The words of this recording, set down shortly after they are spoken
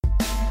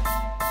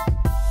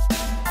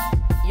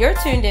You're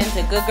tuned in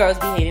to Good Girls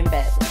Behaving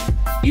Badly.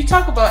 You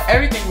talk about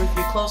everything with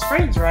your close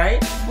friends,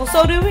 right? Well,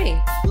 so do we.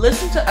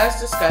 Listen to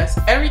us discuss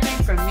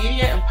everything from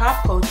media and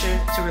pop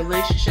culture to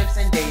relationships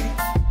and dating.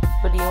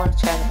 What do you want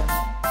to chat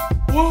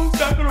about? Well, it's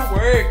not gonna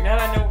work now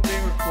that I know we're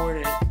being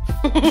recorded.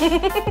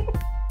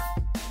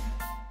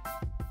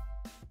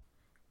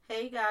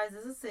 Hey guys,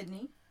 this is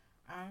Sydney.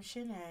 I'm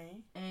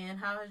Shanae. And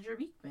how has your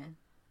week been?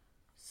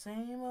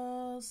 Same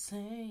old,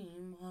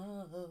 same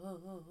old.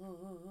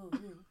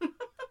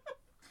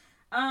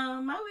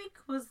 My week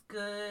was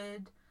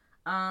good.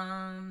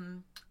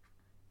 My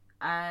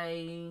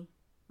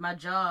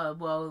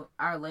job,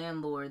 our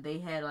landlord, they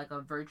had like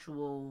a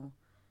virtual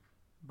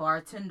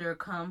bartender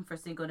come for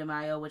Cinco de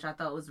Mayo, which I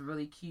thought was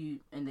really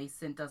cute, and they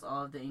sent us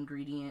all of the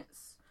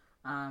ingredients.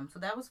 So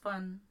that was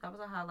fun. That was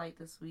a highlight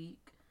this week.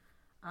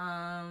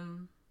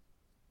 Other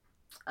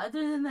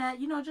than that,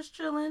 just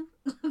chilling,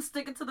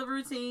 sticking to the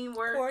routine,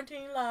 work.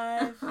 Quarantine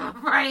life.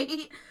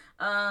 Right.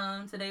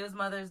 Today was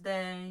Mother's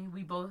Day.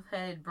 We both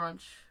had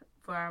brunch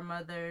for our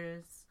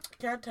mothers.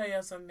 Can I tell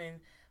y'all something?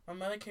 My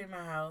mother came to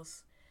my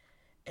house,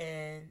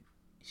 and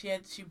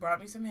she brought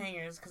me some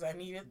hangers because I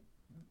needed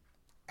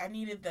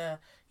the,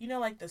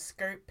 like the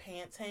skirt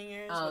pants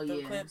hangers with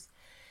the clips.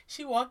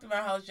 She walked in my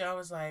house, John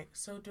was like,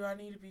 so do I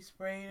need to be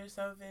sprayed or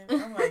something?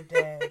 I'm like,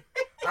 Dad,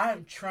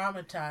 I'm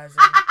traumatizing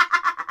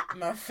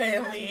my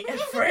family and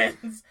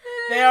friends.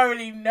 They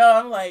already know.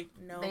 I'm like,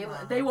 no,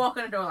 they walk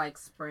in the door like,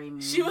 spray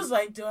me. She was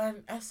like,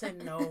 I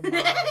said, no, Mom.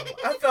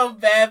 I felt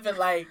bad, but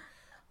like,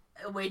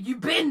 where you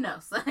been though?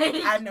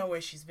 I know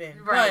where she's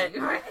been. Right,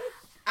 but right.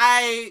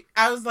 I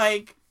was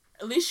like,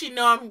 at least she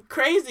know I'm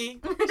crazy.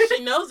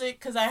 She knows it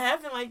because I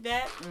haven't like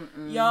that.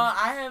 Mm-mm. Y'all,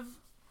 I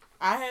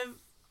have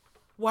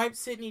wiped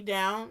Sydney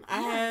down.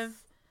 Yes.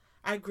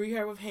 I greet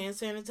her with hand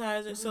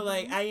sanitizer. Mm-hmm. So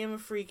like, I am a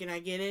freak and I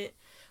get it.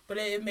 But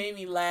it made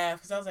me laugh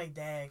because I was like,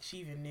 "Dag, she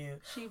even knew."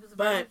 She was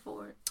ready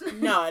for it.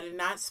 No, I did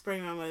not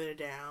spray my mother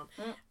down.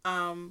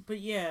 Mm.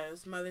 But yeah, it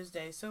was Mother's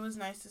Day, so it was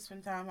nice to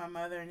spend time with my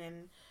mother. And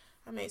then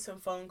I made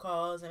some phone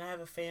calls, and I have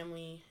a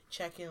family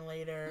check-in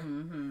later.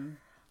 Mm-hmm.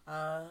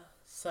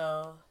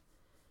 So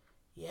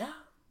yeah.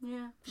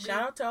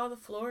 Shout out to all the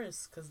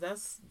florists because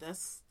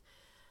that's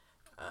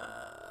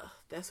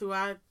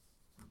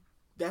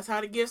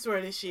how the gifts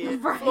were this year.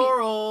 Right.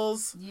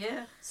 Florals.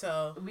 Yeah.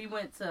 So we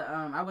went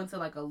to I went to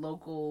like a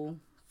local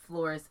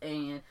florist,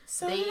 and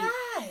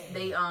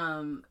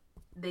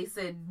they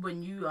said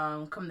when you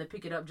come to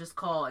pick it up, just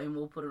call and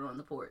we'll put it on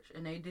the porch,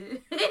 and they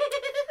did.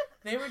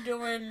 They were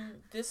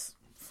doing this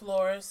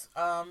florist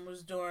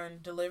was doing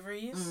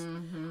deliveries.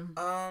 Mm-hmm.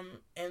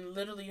 And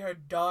literally her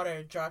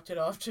daughter dropped it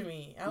off to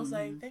me. I was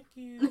like, thank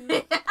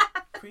you.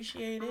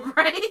 Appreciate it.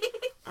 Right.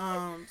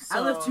 So, I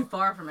live too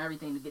far from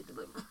everything to get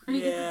delivered.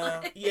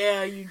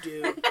 Yeah, you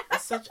do.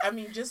 It's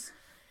just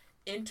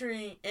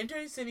entering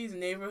Sydney's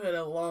neighborhood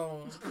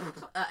alone.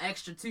 An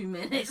extra 2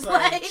 minutes. It's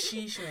like,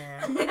 sheesh,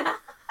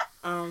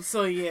 man.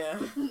 So yeah.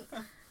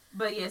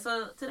 But yeah,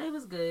 so today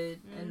was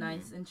good and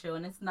nice and chill,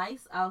 and it's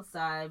nice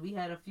outside. We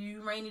had a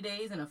few rainy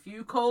days and a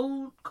few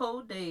cold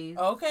days.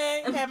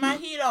 Okay, had my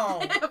heat on.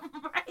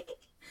 Right.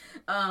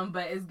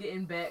 But it's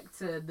getting back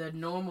to the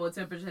normal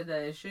temperature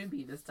that it should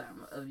be this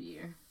time of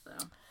year.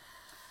 So,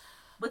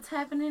 what's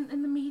happening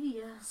in the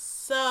media?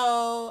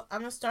 So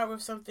I'm gonna start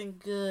with something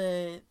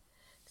good.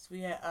 So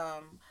we had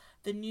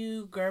the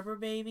new Gerber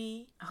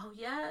baby. Oh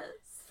yes.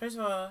 First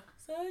of all,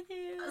 so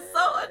cute.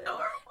 So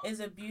adorable.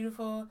 Is a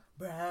beautiful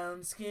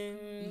brown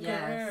skin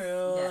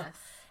girl. Yes.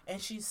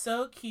 And she's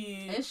so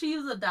cute. And she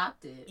was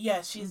adopted.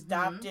 Yes, she's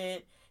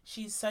adopted.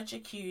 She's such a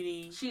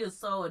cutie. She is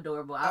so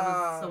adorable. I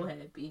was so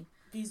happy.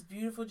 These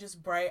beautiful,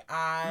 just bright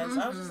eyes.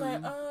 I was just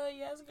like, oh,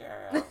 yes,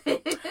 girl.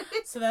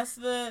 So that's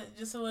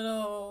just a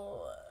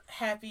little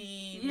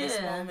happy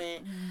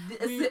moment.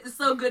 It's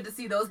so good to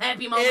see those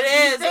happy moments.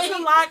 It is. There's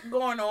a lot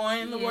going on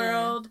in the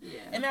world.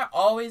 Yeah. And there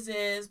always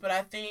is, but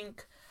I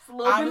think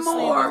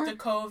obviously with the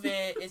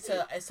COVID,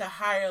 it's a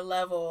higher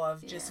level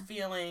of just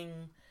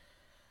feeling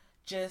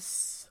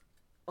just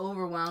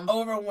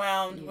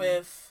overwhelmed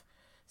with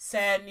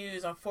sad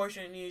news,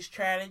 unfortunate news,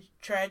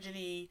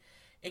 tragedy.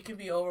 It can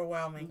be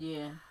overwhelming.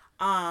 Yeah.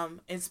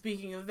 And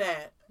speaking of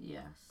that,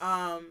 yes.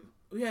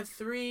 We have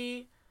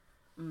 3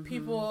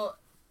 people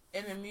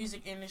in the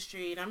music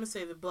industry, and I'm gonna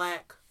say the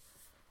black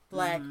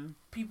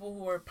people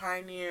who are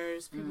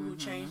pioneers, people who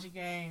changed the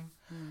game.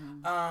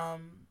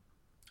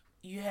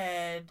 You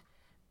had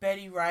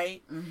Betty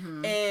Wright,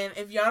 and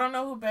if y'all don't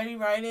know who Betty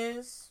Wright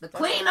is, the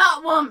clean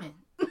up woman.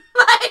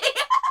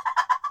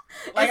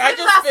 I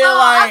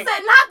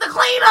said not the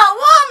clean up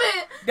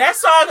woman. That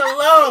song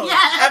alone,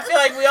 I feel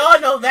like we all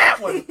know that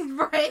one.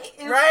 Right. As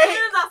soon as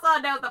I saw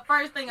that was the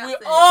first thing I said.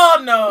 We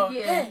all know.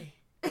 Yeah. Hey.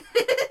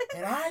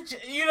 And I,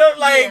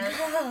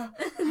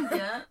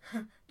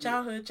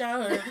 childhood.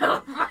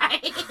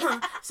 Right.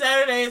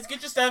 Saturdays,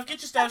 get your stuff.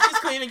 She's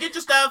cleaning, get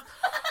your stuff.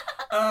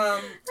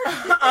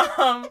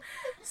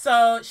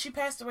 So she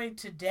passed away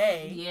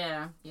today.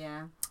 Yeah.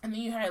 And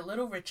then you had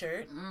Little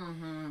Richard.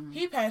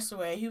 He passed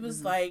away. He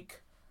was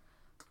like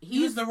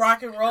He was the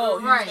rock and roll.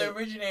 He right. was the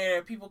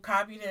originator. People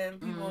copied him.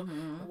 People,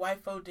 white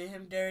folk did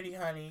him dirty,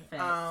 honey.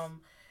 Facts.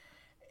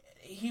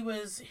 He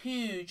was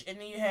huge. And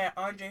then you had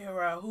Andre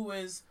Harrell, who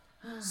was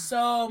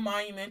so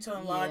monumental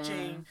in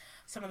launching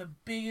some of the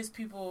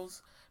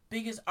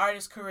biggest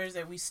artist careers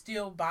that we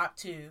still bop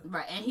to.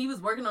 Right, and he was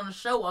working on a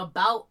show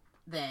about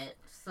that.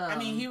 So I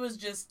mean,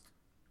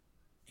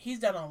 he's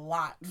done a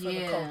lot for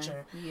the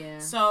culture. Yeah.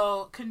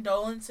 So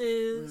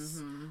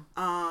condolences.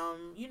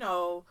 You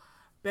know,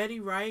 Betty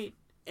Wright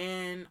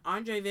and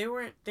Andre, they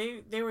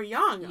were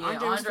young. Yeah,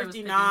 Andre was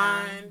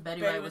 59.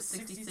 Betty Wright was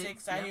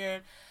 66. I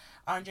heard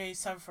Andre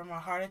suffered from a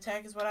heart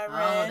attack is what I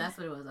read. Oh, that's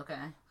what it was. Okay.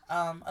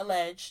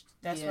 Alleged.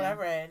 That's what I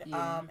read.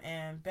 Yeah.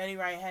 And Betty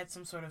Wright had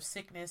some sort of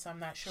sickness. I'm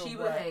not sure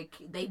what.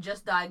 They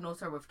just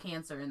diagnosed her with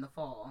cancer in the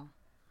fall.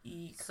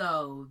 Eek.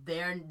 So they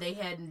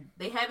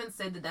haven't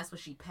said that that's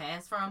what she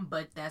passed from,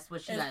 but that's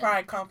what she got. There's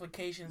probably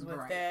complications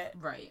with that.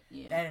 Right.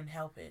 Yeah. That didn't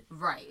help it.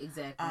 Right.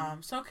 Exactly.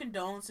 So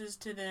condolences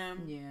to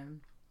them. Yeah.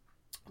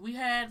 We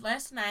had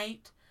last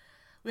night.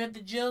 We had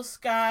the Jill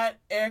Scott,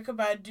 Erykah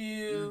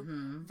Badu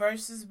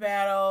versus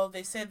battle.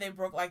 They said they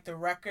broke like the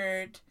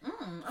record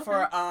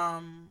for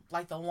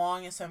like the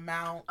longest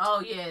amount.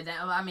 Oh yeah,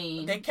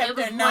 they kept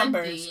their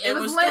numbers. It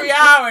was 3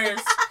 hours.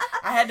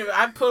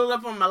 I pulled it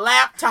up on my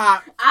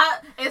laptop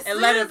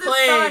and let it play.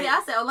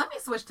 I said, let me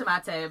switch to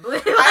my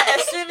tablet.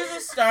 As soon as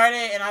it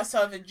started and I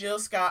saw the Jill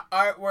Scott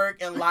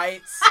artwork and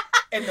lights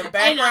and the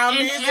background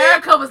and music.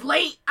 Erykah was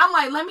late. I'm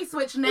like, let me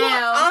switch now.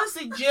 Well,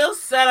 honestly,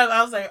 Jill's setup,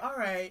 I was like, all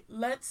right,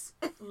 let's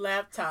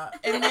laptop.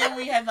 And then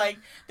we had like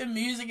the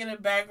music in the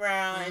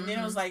background, and then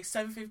it was like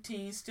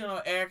 7:15, still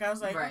no Erykah. I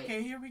was like,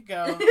 okay, here we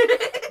go.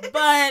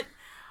 But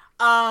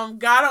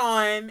got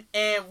on,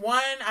 and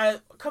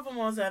a couple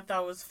moments that I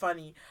thought was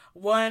funny.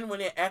 One,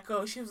 when it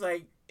echoed, she was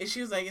like, is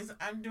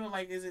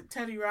it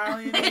Teddy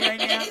Riley in there right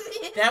now?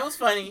 That was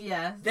funny.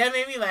 Yeah. That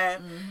made me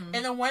laugh.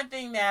 And the one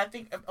thing that I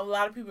think a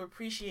lot of people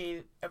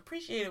appreciated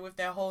with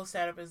that whole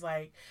setup is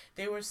like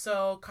they were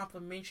so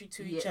complimentary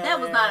to each other. That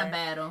was not a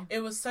battle.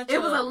 It was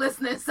a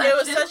listening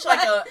session.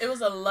 It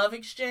was a love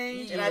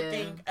exchange, and I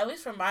think at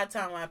least from my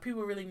timeline,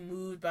 people were really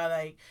moved by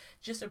like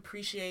just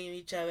appreciating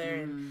each other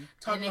and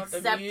talking about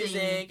the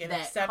music and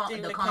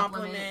accepting the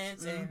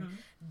compliments and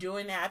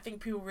doing that. I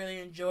think people really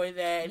enjoy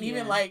that, and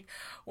even like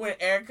when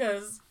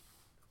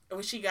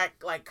when she got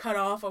like cut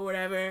off or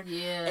whatever,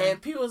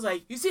 and people was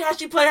like, "You see how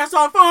she played her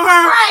song for her?"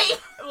 Right?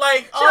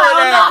 Like,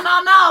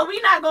 oh no,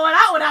 we not going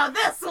out without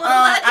this one.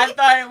 I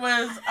thought it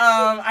was.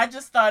 I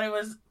just thought it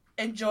was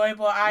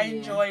enjoyable. I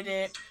enjoyed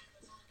it.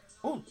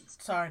 Oh,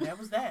 sorry, that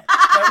was that.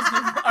 That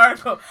was the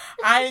article.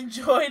 I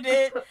enjoyed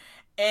it.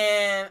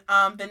 And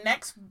the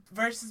next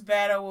versus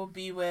battle will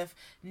be with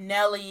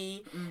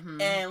Nelly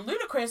and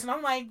Ludacris, and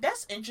I'm like,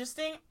 that's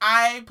interesting.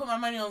 I put my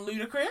money on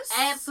Ludacris.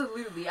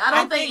 Absolutely, I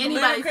don't think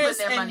anybody's putting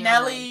their money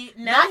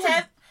on Nelly.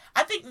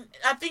 I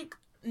think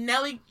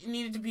Nelly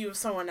needed to be with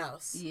someone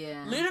else.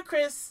 Yeah,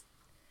 Ludacris.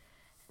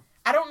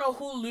 I don't know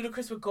who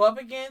Ludacris would go up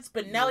against,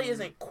 but Nelly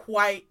isn't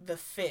quite the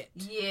fit.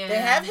 Yeah, they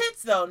have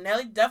hits though.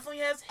 Nelly definitely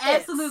has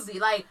hits. Absolutely,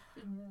 like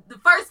the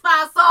first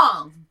 5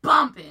 songs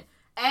bumping.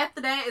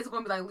 After that, it's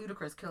going to be like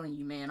Ludacris killing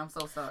you, man. I'm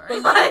so sorry.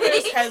 But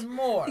Ludacris has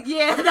more.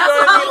 Yeah, that's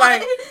what I mean.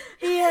 Like,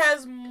 he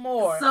has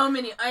more. So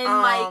many. And,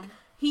 like,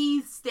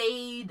 he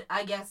stayed,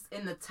 I guess,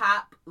 in the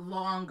top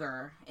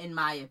longer, in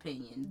my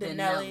opinion, than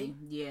Nelly.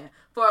 Yeah.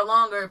 For a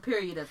longer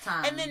period of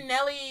time. And then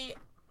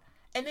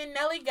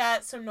Nelly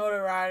got some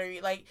notoriety.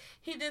 Like,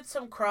 he did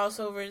some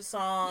crossover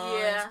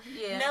songs.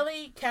 Yeah.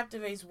 Nelly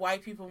captivates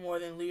white people more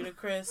than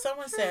Ludacris.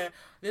 Someone said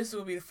this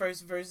will be the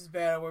first versus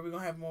battle where we're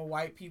going to have more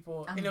white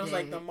people. And it was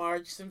like the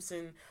Marge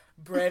Simpson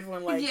bread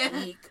one, like,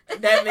 eek.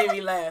 That made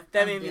me laugh.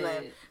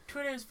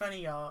 Twitter is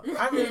funny, y'all.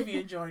 I really be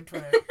enjoying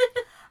Twitter.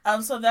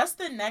 So that's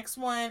the next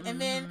one. And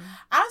then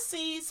I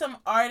see some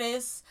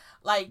artists,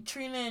 like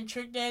Trina and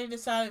Trick Daddy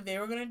decided they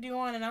were going to do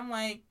one. And I'm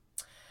like,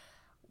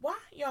 why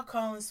y'all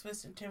calling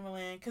Swiss and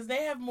Timberland? Because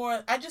they have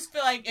more. I just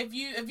feel like if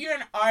you're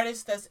an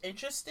artist that's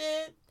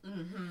interested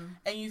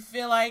and you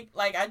feel like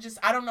I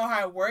don't know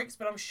how it works,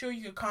 but I'm sure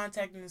you could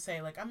contact them and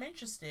say like I'm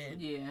interested.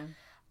 Yeah.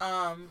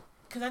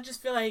 Because I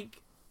just feel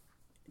like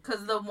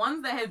because the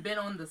ones that have been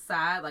on the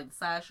side, like the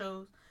side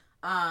shows,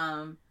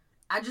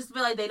 I just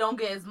feel like they don't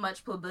get as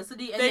much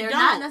publicity, and they're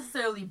not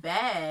necessarily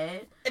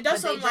bad. It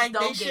does something like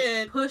they should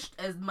get pushed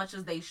as much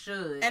as they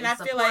should. And I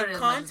feel like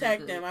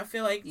contact them. I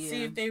feel like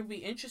see if they would be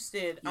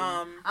interested.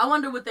 Yeah. I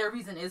wonder what their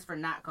reason is for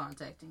not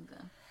contacting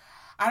them.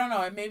 I don't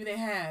know. Maybe they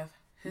have.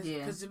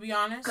 Because to be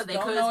honest, because they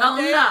could tell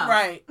them no.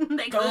 Right.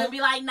 They could be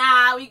like,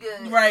 nah, we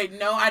good. Right.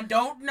 No, I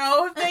don't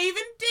know if they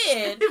even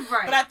did.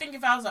 Right. But I think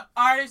if I was an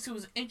artist who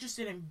was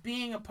interested in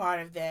being a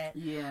part of that,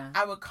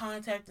 I would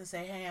contact and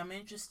say, hey, I'm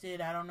interested.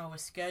 I don't know what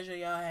schedule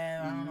y'all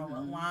have. I don't know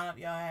what lineup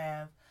y'all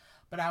have.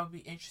 But I would be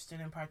interested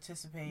in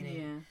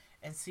participating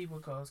and see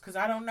what goes. Because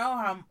I don't know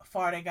how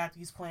far they got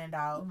these planned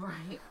out.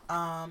 Right.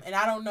 And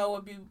I don't know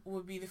what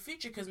would be the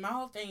future. Because my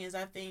whole thing is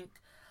I think...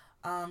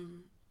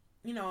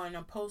 you know, in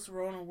a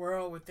post-Rona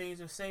world where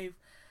things are safe,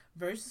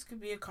 Versus could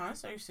be a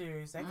concert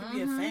series. That could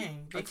be a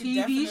thing. A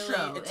TV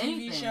show. A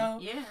TV show.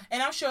 Yeah.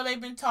 And I'm sure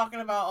they've been talking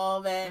about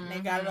all that and they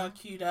got it all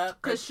queued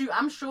up. Because I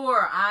am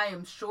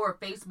sure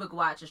Facebook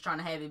Watch is trying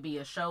to have it be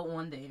a show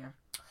on there.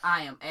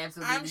 I am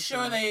absolutely I'm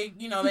sure they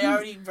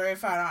already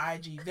verified on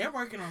IG. They're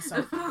working on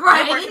something.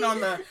 Right. They're working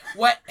on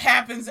what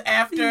happens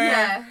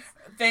after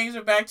things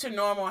are back to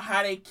normal,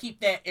 how they keep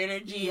that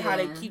energy, how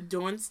they keep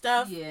doing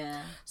stuff.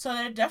 Yeah. So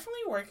they're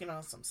definitely working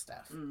on some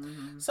stuff.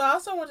 So I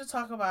also want to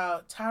talk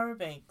about Tyra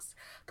Banks.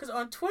 Because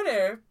on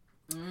Twitter,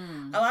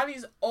 a lot of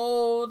these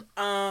old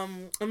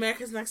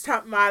America's Next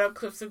Top Model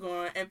clips are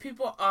going, and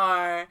people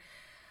are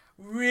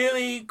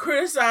really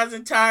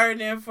criticizing Tyra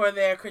and them for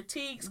their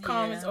critiques,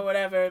 comments, or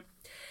whatever.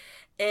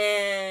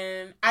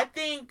 And I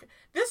think,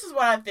 this is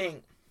what I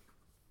think.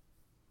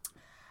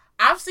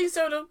 I've seen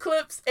some of them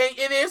clips, and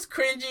it is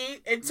cringy,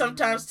 and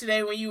sometimes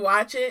today when you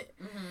watch it.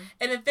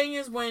 And the thing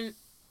is, when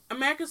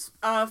America's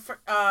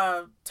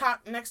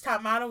Next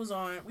Top Model was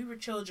on, we were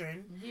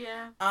children.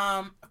 Yeah.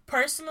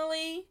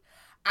 Personally,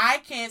 I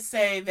can't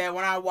say that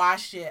when I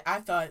watched it,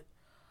 I thought,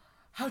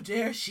 how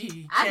dare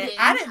she? I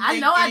didn't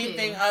think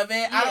anything of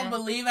it. Yeah. I don't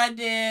believe I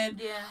did.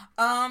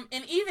 Yeah.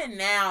 And even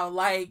now,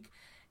 like,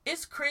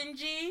 it's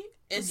cringy.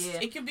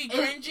 It can be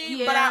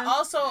cringy, but I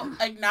also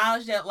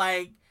acknowledge that,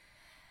 like,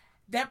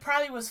 that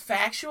probably was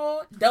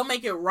factual. They'll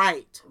make it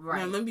right.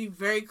 Now, let me be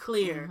very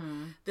clear.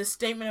 The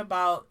statement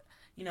about,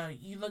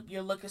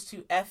 your look is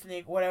too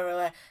ethnic, whatever,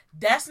 like,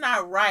 that's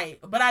not right.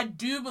 But I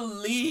do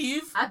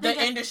believe the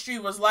industry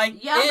was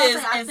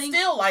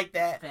still like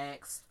that.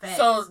 Facts.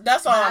 So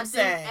that's all I'm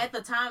saying. At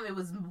the time, it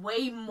was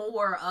way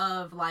more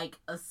of, like,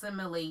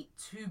 assimilate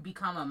to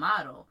become a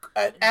model.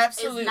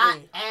 Absolutely. It's not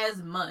as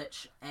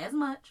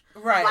much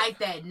like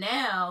that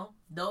now,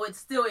 though it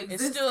still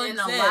exists in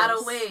a lot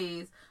of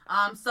ways.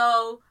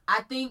 So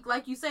I think,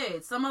 like you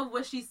said, some of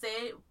what she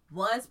said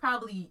was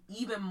probably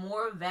even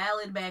more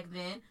valid back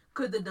then.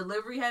 Could the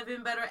delivery have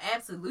been better?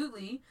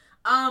 Absolutely.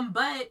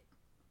 But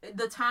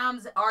the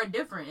times are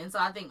different. And so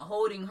I think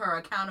holding her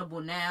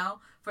accountable now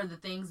for the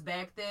things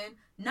back then,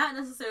 not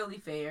necessarily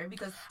fair,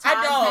 because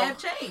times have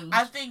changed.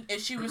 I think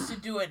if she was to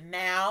do it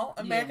now,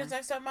 America's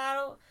Next Top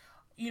Model,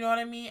 you know what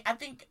I mean? I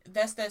think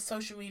that's that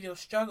social media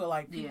struggle.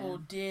 Like, people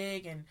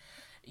dig and...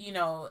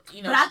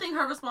 But I think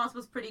her response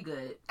was pretty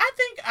good.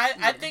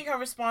 I think her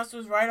response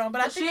was right on.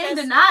 But I think she didn't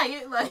deny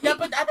it. Like. Yeah,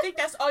 but I think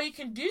that's all you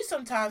can do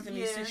sometimes in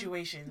these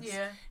situations.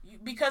 Yeah.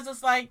 Because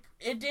it's like,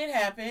 it did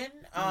happen.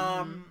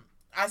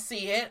 I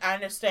see it. I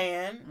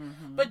understand.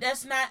 But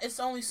it's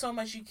only so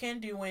much you can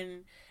do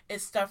when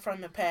it's stuff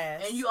from the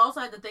past. And you also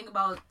have to think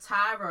about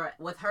Tyra,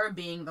 with her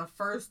being the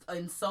first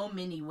in so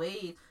many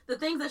ways, the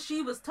things that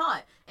she was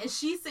taught. And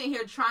she's sitting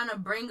here trying to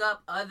bring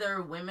up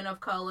other women of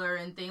color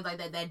and things like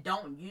that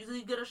don't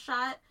usually get a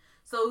shot.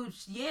 So,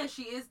 yeah,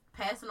 she is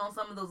passing on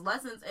some of those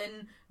lessons.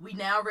 And we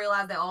now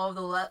realize that all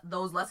of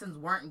those lessons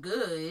weren't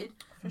good.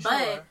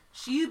 But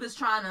she was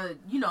trying to,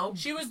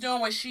 she was doing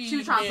what she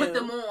was trying to put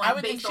them on. I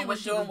would think she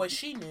was doing what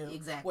she knew.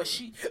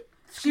 Exactly.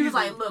 She was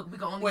like, look, we're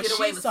going to get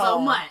away with so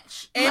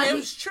much. And it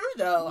was true,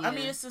 though. Yeah. I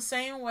mean, it's the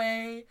same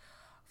way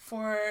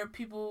for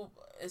people.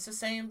 It's the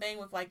same thing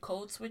with, like,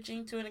 code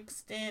switching to an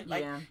extent.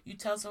 Like, you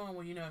tell someone,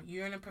 well,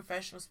 you're in a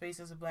professional space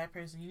as a black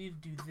person. You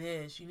need to do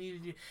this. You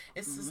need to do...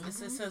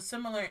 It's a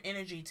similar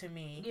energy to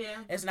me. Yeah.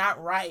 It's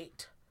not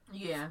right.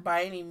 Yeah.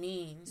 By any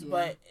means.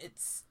 But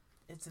it's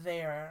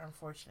there,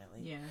 unfortunately.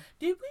 Yeah.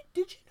 Did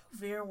you know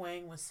Vera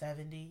Wang was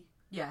 70?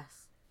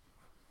 Yes.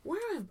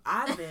 Where have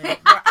I been? Where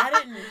I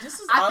didn't. This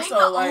is I think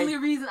the only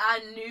reason I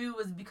knew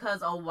was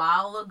because a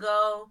while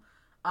ago,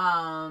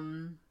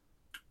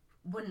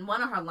 when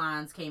one of her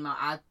lines came out,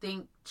 I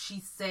think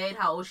she said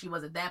how old she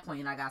was at that point,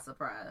 and I got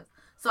surprised.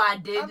 So I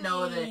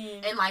know that,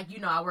 and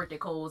I worked at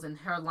Kohl's, and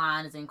her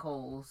line is in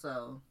Kohl's,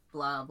 so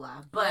blah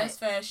blah. But fast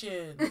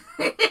fashion.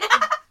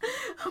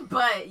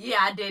 But yeah,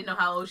 I did know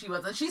how old she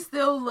was, and she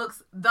still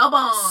looks the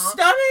bomb.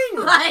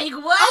 Stunning. Like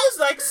what? I was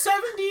like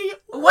 70.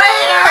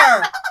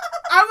 Where?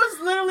 I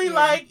was literally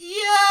like,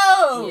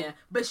 yo. Yeah,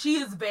 but she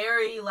is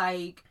very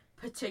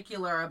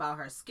particular about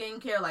her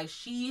skincare. Like,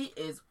 she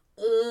is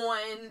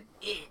on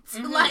it.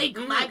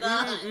 My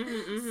God.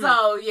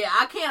 So yeah,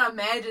 I can't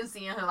imagine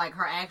seeing her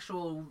her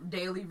actual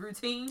daily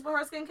routine for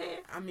her skincare.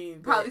 I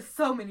mean, probably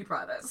so many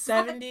products.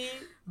 70.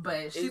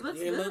 But she looks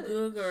good. Look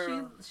good,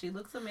 girl. She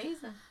looks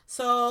amazing.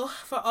 So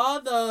for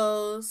all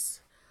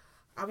those,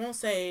 I'm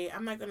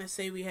not gonna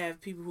say we have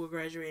people who are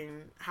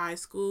graduating high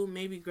school,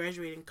 maybe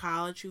graduating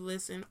college who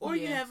listen, or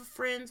you have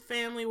friends,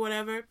 family,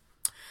 whatever.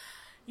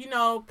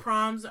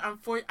 Proms,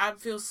 I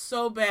feel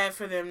so bad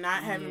for them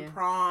not having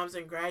proms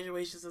and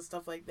graduations and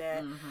stuff like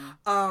that.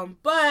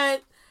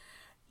 But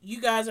you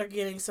guys are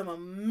getting some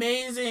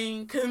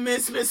amazing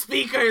commencement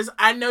speakers.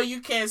 I know you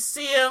can't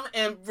see them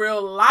in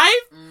real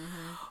life,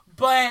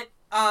 but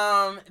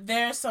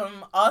there's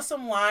some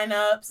awesome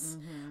lineups.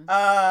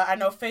 I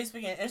know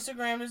Facebook and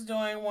Instagram is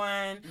doing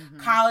one.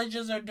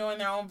 Colleges are doing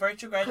their own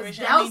virtual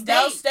graduation.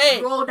 Del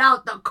State rolled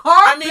out the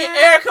carpet.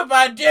 Erykah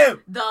Badu.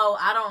 Though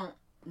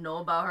know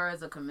about her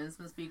as a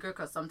commencement speaker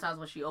because sometimes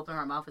when she opens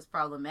her mouth, it's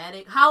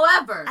problematic.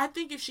 However, I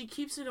think if she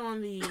keeps it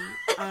on the,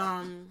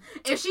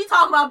 if she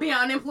talk about being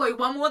unemployed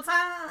one more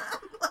time,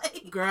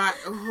 like, girl,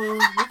 we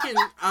can.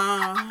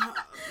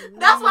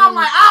 That's why I'm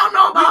like, I don't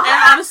know about her.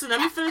 And honestly, let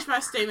me finish my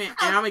statement,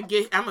 and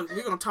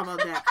we're gonna talk about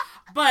that.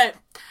 But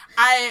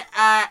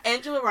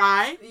Angela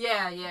Rye,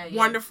 yeah,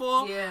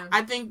 wonderful. Yeah,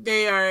 I think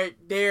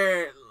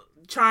they're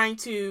trying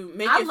to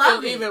make it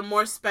feel even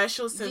more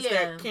special since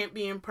they can't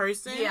be in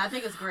person. Yeah, I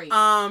think it's great.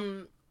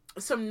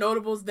 Some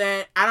notables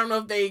that I don't know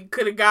if they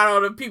could have got all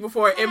the people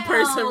for it in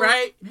person,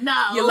 right?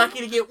 No, you're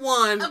lucky to get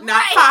one,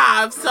 not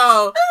 5.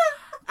 So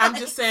I'm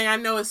just saying, I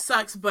know it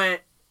sucks,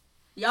 but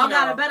y'all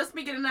got a better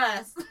speaker than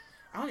us.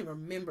 I don't even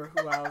remember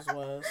who ours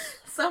was.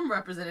 Some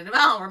representative.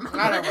 I don't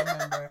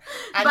remember.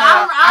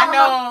 I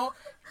know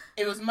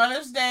it was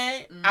Mother's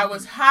Day. Mm-hmm. I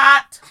was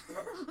hot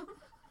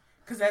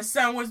because that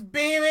sun was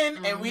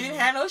beaming and we didn't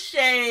have no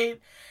shade.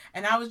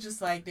 And I was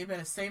just like, they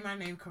better say my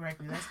name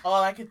correctly. That's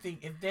all I could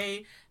think. If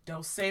they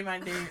don't say my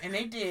name, and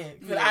they did.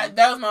 Yeah.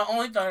 That was my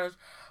only thought.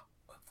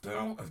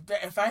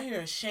 If I hear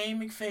a Shane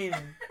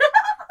McFadden,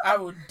 I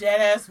will dead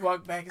ass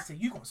walk back and say,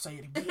 "You gonna say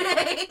it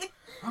again?"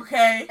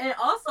 Okay. And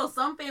also,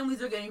 some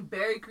families are getting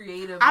very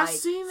creative. I've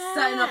seen that.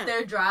 Setting up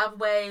their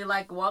driveway,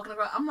 like walking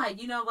across. I'm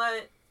like, you know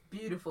what?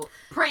 Beautiful.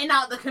 Printing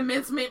out the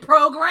commencement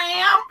program.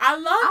 I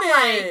love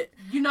it.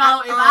 Like, you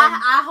know, if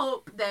I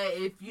hope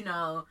that if, you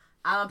know,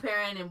 I'm a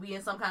parent and we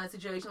in some kind of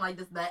situation like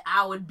this, that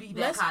I would be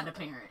that kind of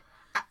parent.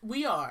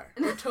 We are.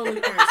 We're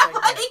totally parents like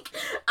that.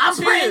 I'm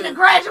printing the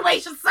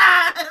graduation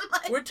sign.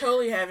 We're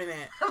totally having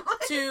that.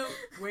 2,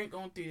 we ain't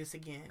going through this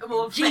again.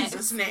 Well, in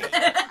Jesus' name.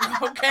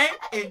 Okay?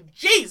 In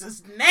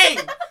Jesus'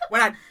 name. We're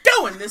not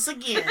doing this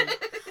again.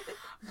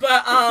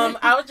 But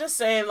I was just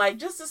saying, like,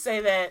 just to say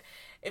that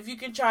if you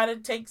can try to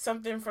take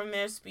something from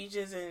their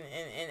speeches,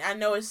 and I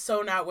know it's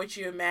so not what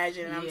you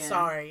imagine, and I'm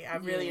sorry. I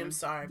really am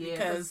sorry.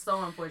 Because it's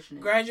so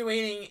unfortunate.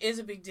 Graduating is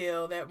a big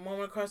deal. That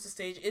moment across the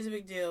stage is a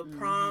big deal.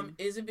 Prom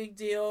is a big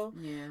deal.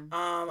 Yeah.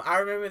 I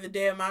remember the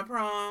day of my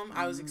prom.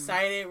 I was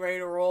excited, ready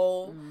to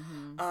roll.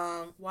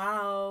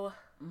 Wow.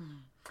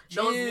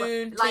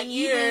 June, 10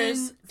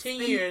 years.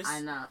 10 years. I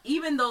know.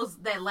 Even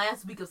that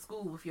last week of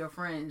school with your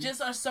friends.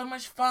 Just are so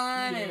much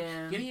fun.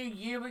 And getting your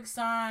yearbook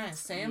signed and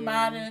saying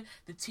bye to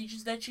the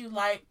teachers that you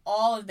like.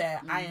 All of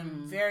that. I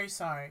am very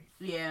sorry.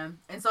 Yeah.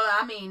 And so,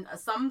 I mean,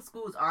 some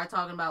schools are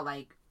talking about,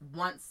 like,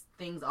 once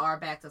things are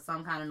back to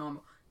some kind of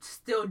normal,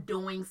 still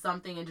doing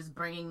something and just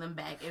bringing them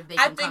back if they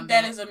can come back. I think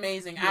that is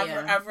amazing.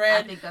 Yeah, I've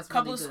read a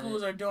couple of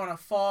schools are doing a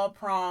fall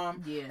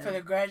prom for the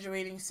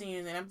graduating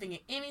seniors, and I'm thinking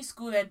any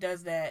school that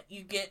does that,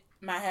 you get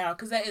my hat out,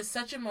 because that is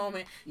such a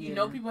moment. You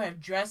know, people have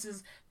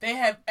dresses, they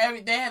have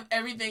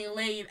everything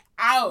laid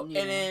out, and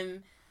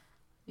then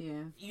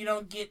you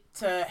don't get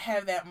to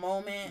have that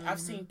moment. I've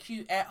seen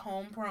cute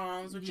at-home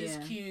proms, which is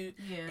cute.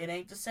 It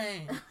ain't the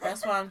same.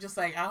 That's why I'm just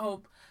like, I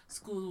hope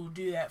schools will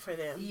do that for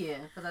them. Yeah,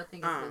 because I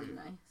think it's really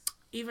nice.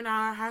 Even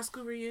our high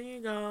school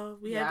reunion,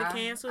 we had to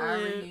cancel our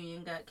it. Our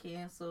reunion got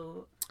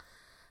canceled.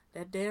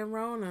 That damn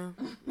Rona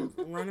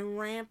running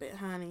rampant,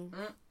 honey.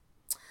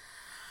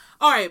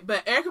 All right,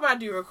 but Erykah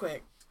Badu, real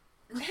quick.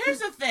 Here's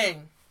the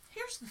thing.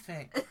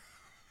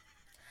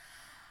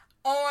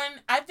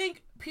 I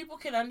think people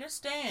can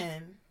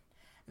understand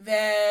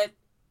that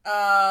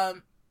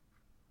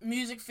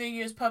music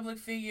figures, public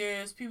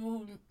figures, people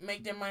who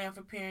make their money off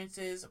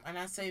appearances, and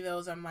I say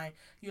those, I'm like,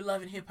 you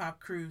Love and Hip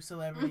Hop crew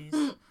celebrities.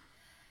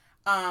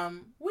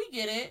 We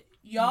get it.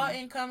 Y'all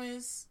income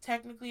is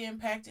technically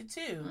impacted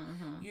too.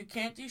 You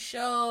can't do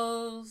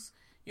shows,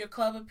 your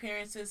club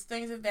appearances,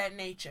 things of that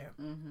nature.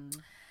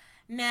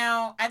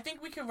 Now, I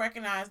think we can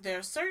recognize there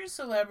are certain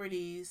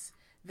celebrities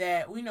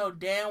that we know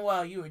damn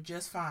well you are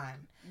just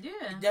fine.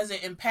 Yeah. Does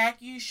it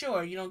impact you?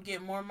 Sure. You don't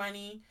get more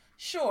money?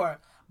 Sure.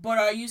 But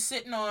are you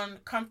sitting on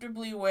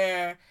comfortably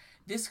where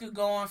this could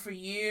go on for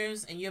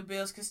years and your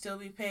bills could still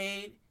be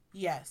paid?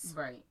 Yes.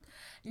 Right.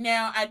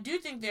 Now, I do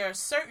think there are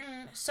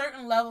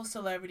certain level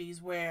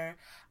celebrities where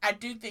I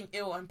do think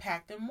it will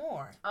impact them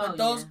more. But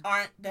those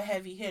aren't the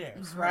heavy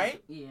hitters,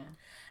 right? Yeah.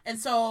 And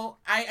so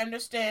I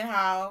understand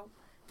how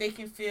they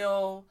can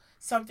feel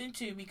something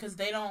too, because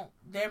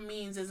their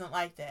means isn't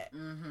like that.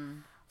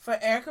 For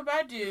Erykah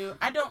Badu,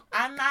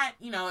 I'm not,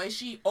 is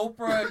she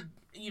Oprah,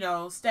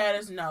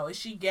 status? No. Is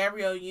she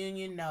Gabrielle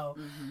Union? No.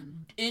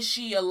 Is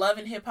she a Love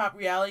and Hip Hop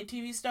reality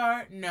TV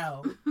star?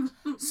 No.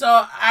 So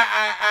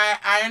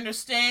I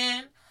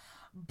understand,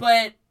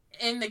 but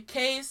in the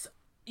case,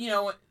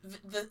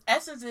 the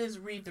essence is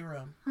read the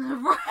room.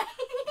 Right.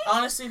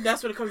 Honestly,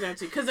 that's what it comes down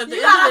to. Because at the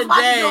end of the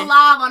day, go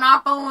live on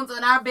our phones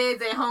and our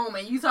beds at home,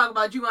 and you talk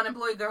about you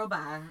unemployed, girl.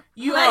 Bye.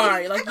 You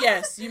are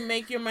yes, you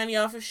make your money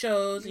off of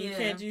shows, and you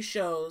can't do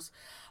shows.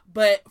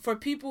 But for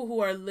people who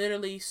are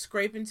literally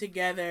scraping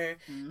together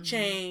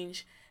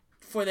change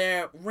for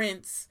their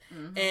rents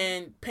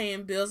and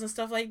paying bills and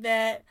stuff like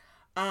that,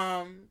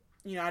 I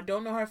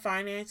don't know her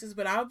finances,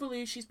 but I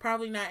believe she's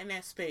probably not in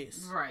that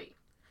space. Right.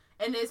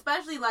 And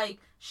especially,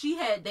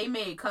 they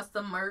made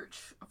custom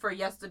merch for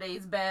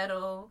yesterday's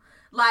battle.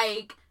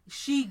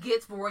 she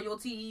gets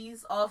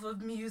royalties off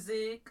of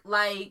music.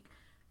 Like,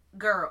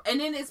 girl. And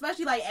then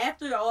especially like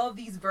after all of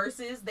these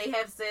verses, they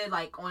have said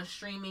like on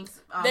streaming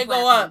they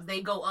go up.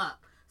 They go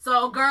up.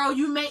 So girl,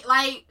 you make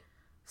like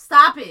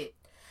stop it.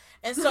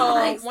 And so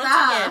like, once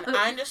again,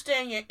 I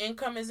understand your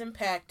income is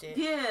impacted.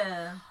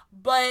 Yeah.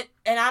 But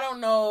and I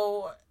don't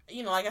know,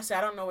 you know, like I said,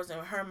 I don't know what's in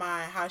her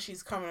mind, how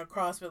she's coming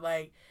across, but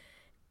like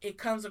it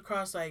comes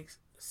across like,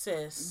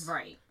 sis,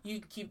 right? You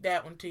can keep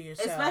that one to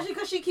yourself. Especially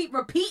because she keep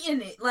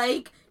repeating it.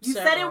 Like you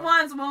said it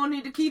once, won't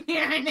need to keep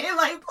hearing it.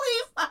 Like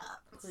please stop.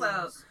 Please.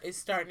 So it's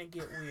starting to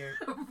get weird.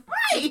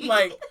 Right.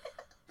 Like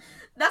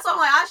that's why I'm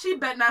like, she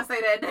better not say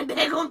that. Then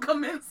they gonna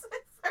come in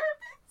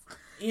service.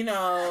 You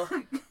know,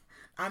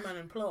 I'm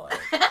unemployed,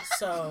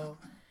 so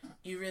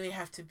you really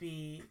have to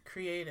be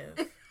creative.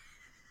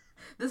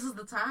 This is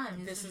the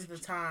time. This is the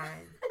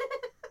time.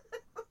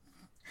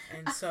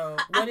 And so,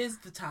 what is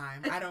the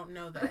time? I don't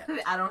know that.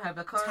 I don't have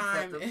a concept.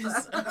 Time is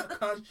a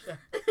concept.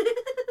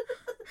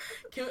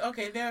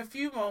 Okay, there are a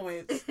few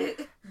moments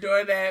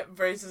during that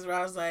verses where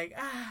I was like,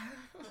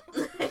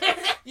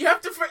 you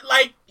have to,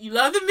 like, you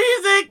love the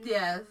music.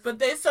 Yes. But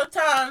they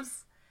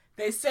sometimes,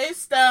 they say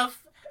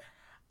stuff,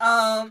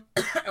 and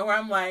where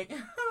I'm like,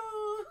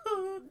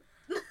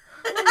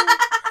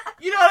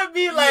 you know what I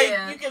mean? Like,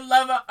 you can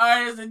love an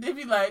artist and then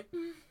be like,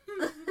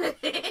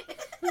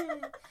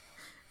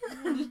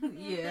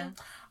 yeah.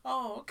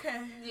 Oh,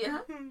 okay. Yeah.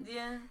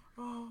 Yeah.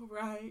 Oh,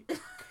 right.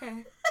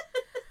 Okay.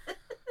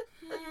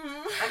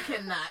 I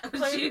cannot.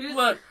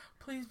 Look,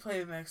 please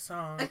play the next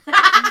song.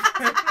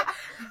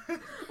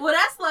 Well,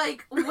 that's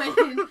like when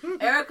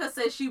Erica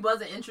said she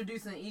wasn't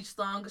introducing each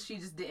song because she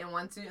just didn't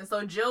want to. And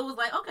so Jill was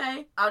like,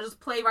 okay, I'll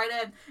just play right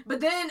at. But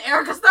then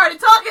Erica started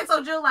talking,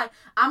 so Jill like,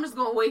 I'm just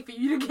going to wait for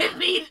you to give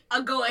me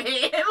a go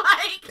ahead.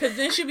 Like, because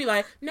then she'd be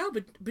like, no,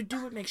 but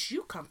do what makes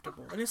you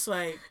comfortable. And it's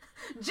like,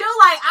 Jill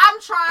like, I'm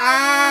trying.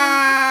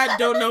 I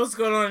don't know what's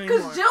going on anymore.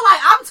 Because Jill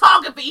like, I'm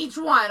talking for each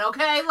one,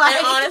 okay? Like,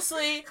 and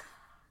honestly,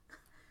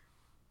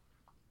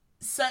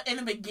 so in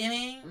the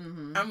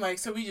beginning, I'm like,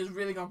 so we just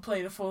really gonna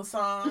play the full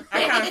song?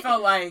 I kind of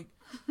felt like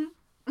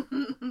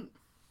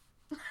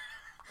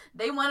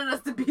they wanted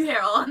us to be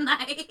there all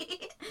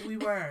night. We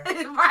were.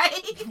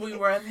 Right? We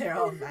were there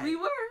all night. We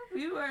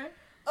were.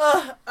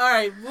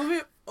 Alright,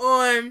 moving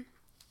on.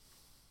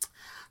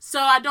 So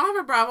I don't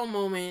have a Bravo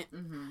moment.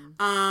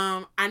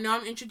 I know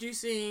I'm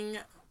introducing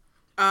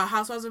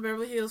Housewives of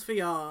Beverly Hills for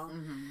y'all,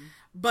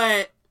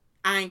 but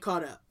I ain't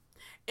caught up.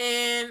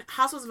 And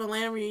Housewives of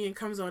Atlanta reunion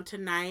comes on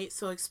tonight,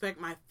 so expect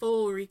my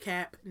full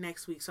recap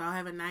next week. So I'll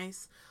have a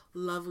nice,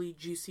 lovely,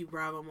 juicy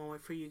Bravo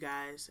moment for you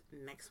guys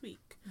next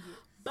week. Yes.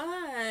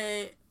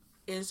 But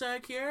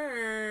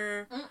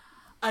Insecure,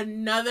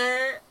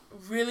 another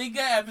really good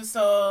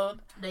episode.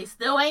 They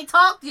still ain't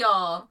talked,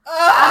 y'all.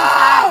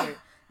 I'm tired.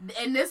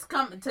 And this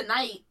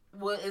tonight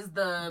is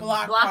the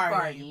block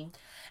party.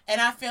 And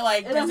I feel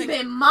like it's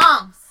been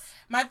months.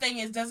 My thing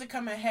is, does it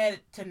come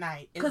ahead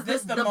tonight? Is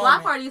this the moment?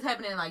 Block party is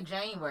happening in like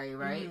January,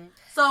 right?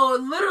 So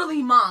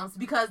literally months,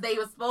 because they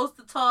were supposed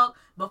to talk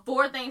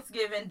before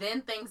Thanksgiving,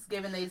 then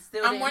Thanksgiving they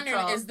still didn't wondering,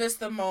 talk. is this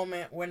the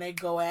moment when they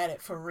go at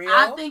it for real?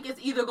 I think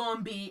it's either going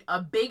to be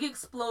a big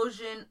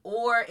explosion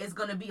or it's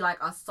going to be like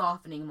a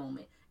softening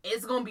moment.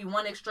 It's going to be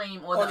one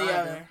extreme or the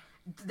other.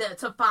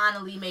 To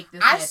finally make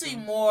this happen. I see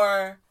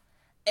more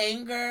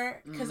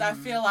anger because I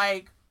feel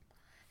like,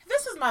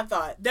 this is my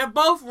thought, they're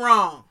both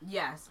wrong.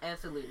 Yes,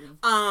 absolutely.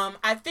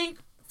 I think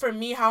for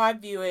me, how I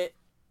view it,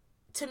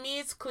 to me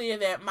it's clear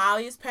that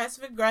Molly is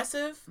passive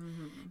aggressive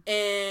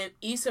and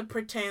Issa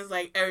pretends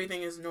like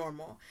everything is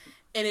normal,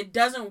 and it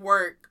doesn't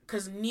work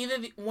because neither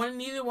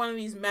one of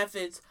these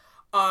methods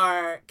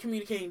are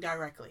communicating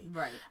directly.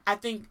 Right. I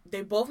think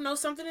they both know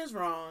something is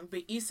wrong,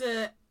 but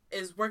Issa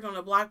is working on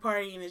a block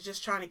party and is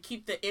just trying to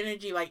keep the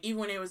energy. Like,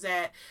 even when it was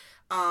at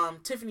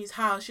Tiffany's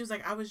house, she was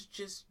like, I was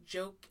just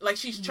joking. Like,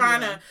 she's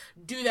trying to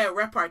do that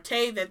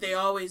repartee that they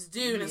always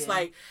do, and it's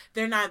like,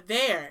 they're not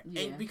there,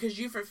 and because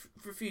you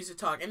refuse to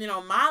talk. And then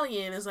on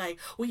Molly end, it's like,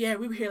 well, yeah,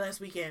 we were here last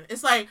weekend.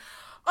 It's like,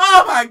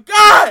 oh my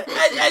God!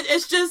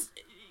 It's just,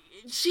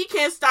 she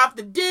can't stop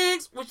the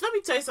digs, which, let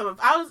me tell you something. If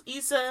I was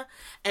Issa,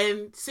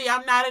 and see,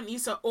 I'm not an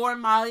Issa or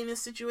Molly in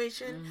this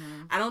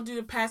situation. I don't do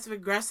the passive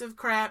aggressive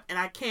crap, and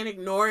I can't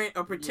ignore it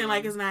or pretend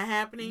like it's not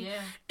happening.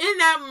 In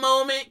that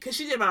moment, because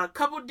she did about a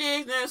couple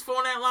digs, and then was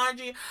throwing that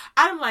laundry,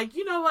 I'm like,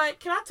 you know what?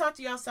 Can I talk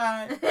to you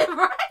outside?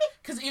 Right?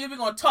 Because either we're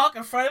going to talk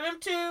in front of them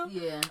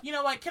two. You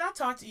know what? Can I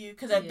talk to you?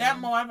 Because at that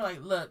moment, I'd be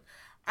like, look,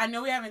 I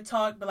know we haven't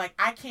talked, but like,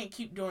 I can't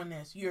keep doing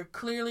this. You're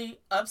clearly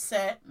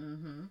upset.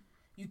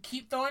 You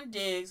keep throwing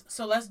digs,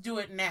 so let's do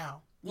it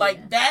now.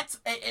 Like, that's...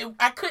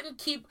 I couldn't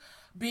keep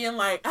being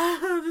like,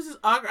 this is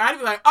awkward. I'd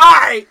be like, all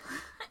right,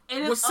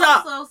 and what's it's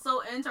also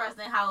so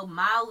interesting how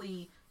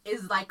Molly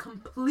is, like,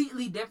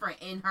 completely different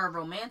in her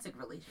romantic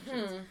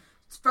relationships.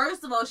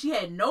 First of all, she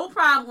had no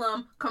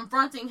problem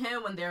confronting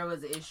him when there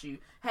was an issue.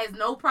 Has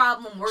no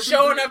problem working...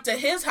 Showing up to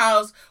his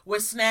house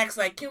with snacks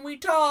like, can we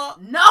talk?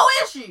 No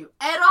issue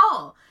at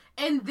all.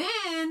 And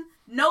then,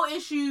 no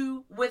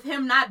issue with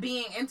him not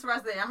being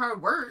interested in her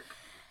work.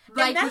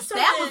 Like, that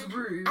was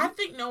rude. I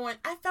think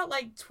I felt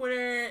like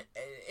Twitter,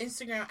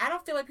 Instagram, I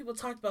don't feel like people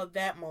talked about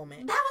that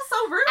moment. That was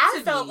so rude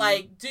I felt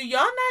like, do y'all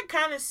not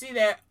kind of see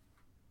that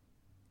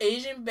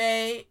Asian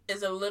Bae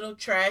is a little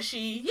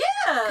trashy?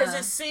 Yeah. Because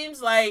it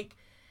seems like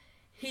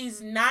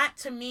he's not,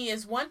 to me,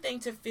 it's one thing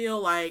to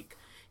feel like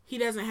he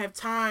doesn't have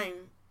time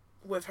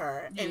with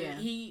her. And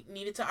he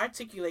needed to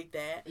articulate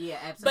that. Yeah,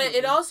 absolutely. But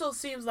it also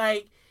seems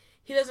like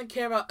he doesn't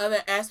care about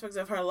other aspects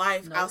of her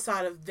life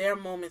outside of their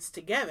moments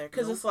together.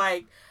 Because it's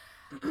like,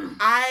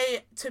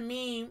 to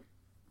me,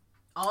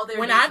 all their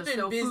when I've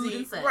been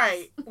busy,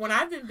 right? When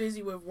I've been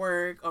busy with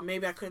work, or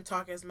maybe I couldn't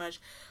talk as much,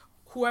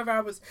 whoever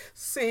I was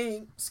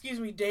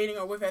dating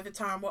or with at the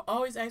time will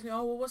always ask me,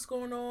 "Oh, well, what's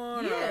going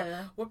on?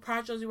 Yeah. Or what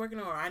projects are you working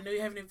on? Or I know you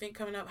have an event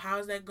coming up.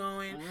 How's that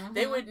going?"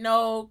 They would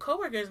know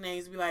coworkers'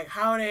 names, be like,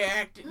 "How are they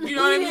acting?" You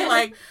know what I mean?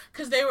 Like,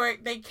 because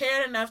they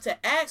cared enough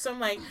to ask. So I'm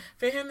like,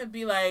 for him to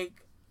be like,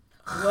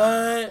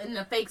 what? And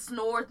the fake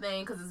snore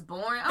thing, because it's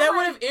boring. That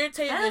would have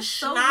irritated the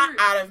snot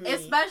out of me.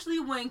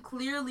 Especially when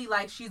clearly,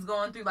 like, she's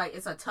going through, like,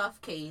 it's a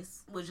tough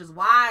case, which is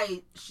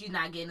why she's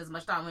not getting as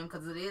much time with him,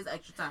 because it is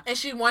extra time. And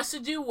she wants to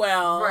do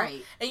well.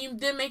 Right. And you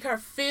did make her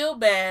feel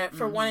bad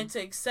for wanting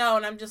to excel.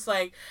 And I'm just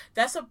like,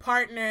 that's a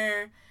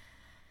partner.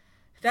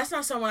 That's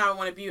not someone I would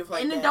want to be with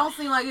like that. And it don't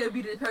seem like it would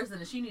be the person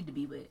that she need to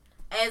be with.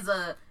 As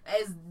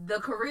the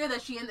career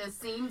that she in, it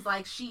seems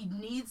like she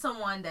needs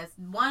someone that's,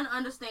 1,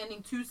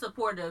 understanding, 2,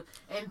 supportive,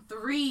 and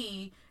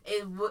 3,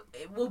 it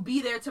will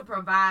be there to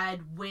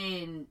provide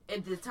when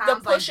at the times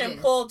the push like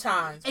and pull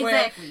times.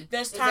 Exactly.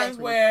 There's times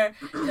where,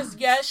 because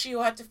yes,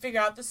 she'll have to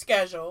figure out the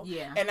schedule.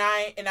 Yeah.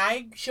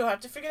 And she'll have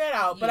to figure that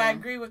out. But I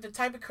agree with the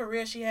type of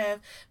career she has.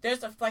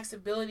 There's a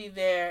flexibility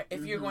there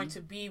if you're going to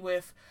be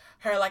with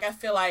her. Like, I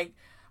feel like,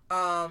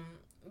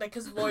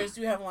 because lawyers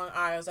do have long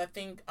hours. I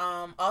think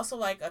also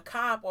like a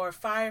cop or a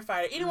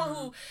firefighter, anyone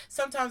who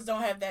sometimes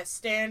don't have that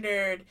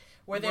standard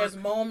where there's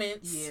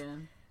moments,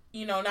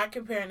 you know, not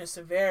comparing the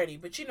severity,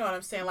 but you know what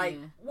I'm saying, like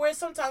where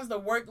sometimes the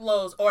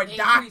workloads or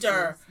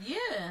doctor,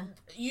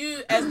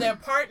 you as their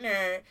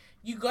partner,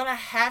 you're gonna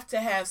have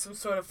to have some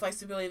sort of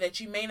flexibility that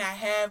you may not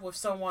have with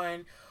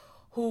someone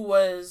who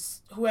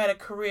had a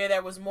career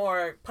that was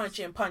more punch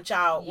in, punch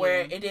out,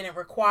 where it didn't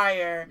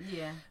require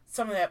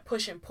some of that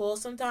push and pull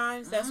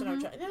sometimes. That's what I'm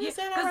trying. Did I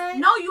say that right?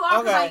 No, you are.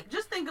 Okay. Like,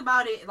 just think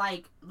about it.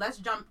 Like, let's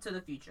jump to the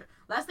future.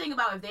 Let's think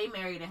about if they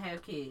married and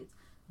have kids.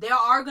 There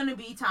are going to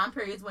be time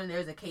periods when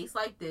there's a case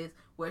like this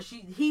where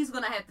he's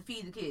going to have to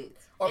feed the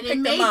kids. Or and pick it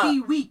may them up.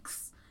 be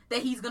weeks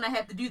that he's going to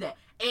have to do that.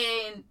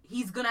 And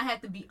he's going to have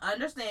to be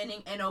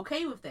understanding and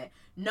okay with that.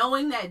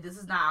 Knowing that this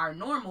is not our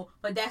normal,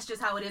 but that's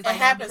just how it is. It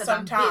happens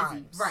sometimes.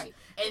 I'm busy. Right.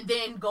 And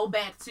then go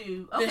back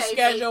to, okay, the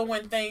schedule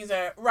when things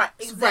are, right.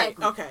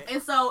 Exactly. Right. Okay.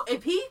 And so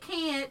if he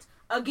can't,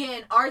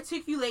 again,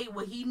 articulate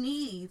what he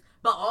needs,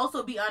 but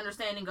also be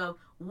understanding of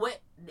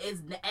what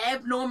is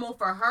abnormal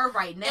for her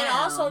right now. And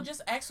also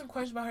just ask some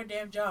questions about her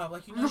damn job.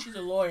 Like, you know she's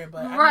a lawyer,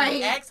 but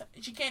right. I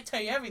mean, she can't tell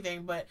you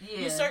everything, but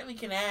you certainly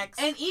can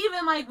ask. And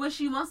even, like, when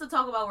she wants to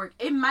talk about work,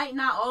 it might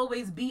not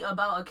always be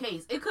about a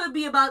case. It could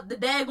be about the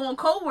daggone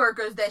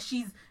co-workers that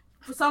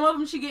some of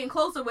them she getting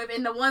closer with,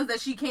 and the ones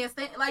that she can't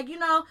stand. Like, you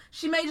know,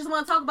 she may just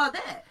want to talk about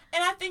that.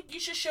 And I think you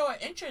should show her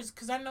interest,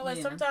 because I know that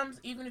sometimes,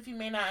 even if you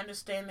may not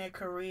understand their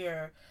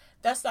career,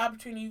 that's the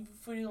opportunity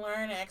for you to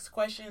learn and ask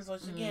questions.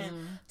 Let's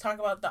again talk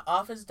about the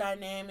office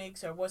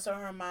dynamics or what's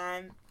on her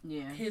mind.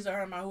 His or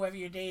her mind, whoever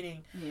you're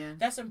dating.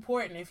 That's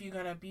important if you're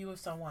gonna be with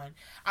someone.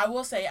 I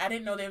will say I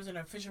didn't know there was an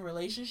official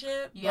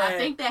relationship. I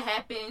think that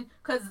happened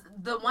because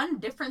the one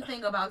different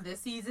thing about this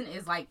season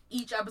is, like,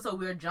 each episode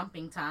we're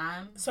jumping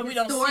time, so we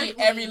don't see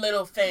every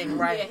little thing.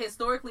 Right? Yeah,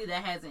 historically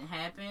that hasn't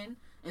happened.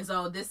 And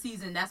so this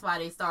season, that's why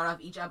they start off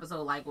each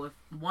episode, like, with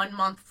 1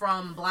 month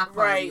from Block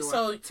Party, or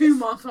so 2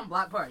 months from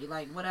Block Party,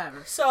 like,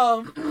 whatever.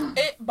 So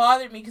it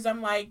bothered me because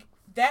I'm like,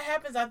 that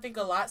happens, I think,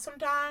 a lot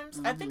sometimes.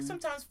 I think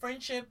sometimes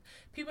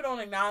people don't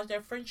acknowledge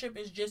that friendship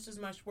is just as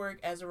much work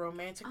as a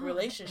romantic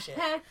relationship.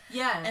 Heck,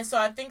 yeah. And so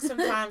I think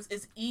sometimes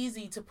it's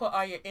easy to put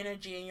all your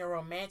energy in your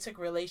romantic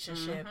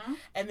relationship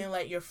and then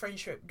let your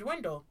friendship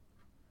dwindle.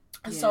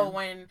 And so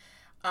when,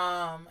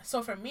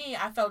 so for me,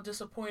 I felt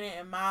disappointed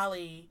in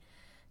Molly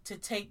to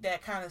take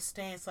that kind of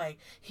stance, like,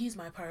 he's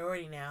my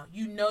priority now.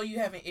 You know you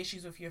having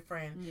issues with your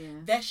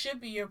friend. That should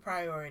be your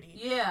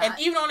priority. And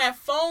even on that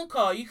phone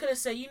call, you could have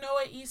said, you know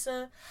what,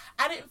 Issa?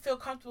 I didn't feel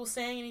comfortable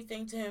saying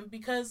anything to him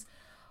because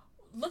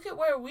look at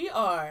where we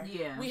are.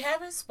 We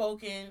haven't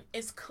spoken.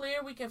 It's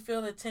clear we can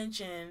feel the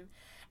tension.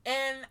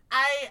 And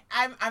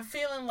I'm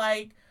feeling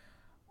like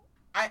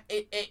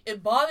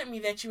it bothered me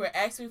that you were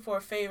asking me for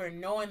a favor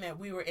knowing that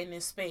we were in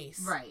this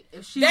space. Right.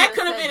 That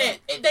could have been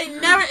it. They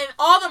never, in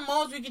all the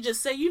moments, we could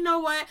just say, you know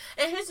what?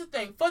 And here's the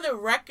thing. For the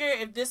record,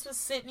 if this was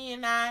Sydney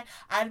and I'd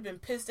have been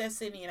pissed at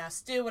Sydney and I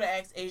still would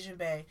have asked Asian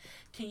Bae,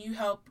 can you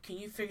help? Can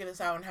you figure this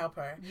out and help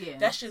her?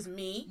 That's just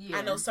me.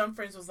 I know some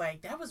friends was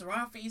like, that was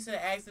wrong for Issa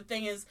to ask. The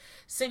thing is,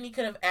 Sydney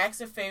could have asked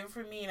a favor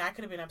for me and I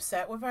could have been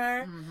upset with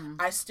her.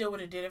 I still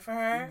would have did it for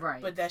her.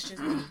 Right. But that's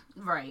just me.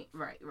 Right.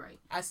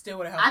 I still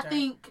would have helped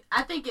her.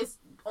 I think it's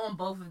on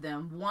both of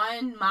them.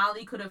 One,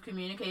 Molly could have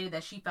communicated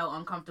that she felt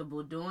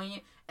uncomfortable doing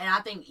it, and I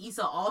think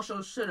Issa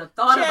also should have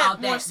thought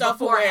about that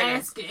before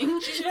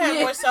asking. She should have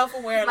more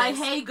self-awareness. Like,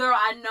 hey, girl,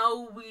 I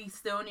know we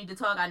still need to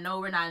talk. I know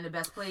we're not in the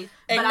best place,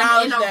 but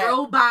I'm in a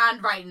real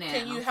bind right now.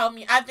 Can you help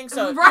me? I think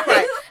so. Right. You're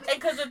right.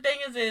 And because the thing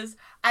is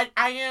I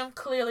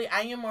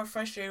am more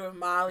frustrated with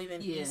Molly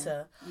than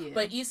Issa. Yeah.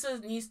 But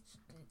Issa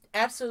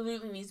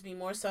absolutely needs to be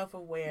more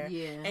self-aware.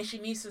 Yeah. And she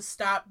needs to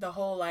stop the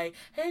whole like,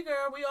 hey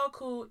girl, we all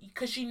cool,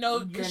 because she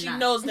knows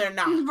they're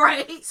not.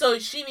 Right. So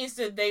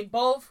they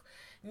both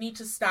need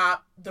to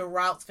stop the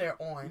routes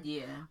they're on.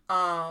 Yeah.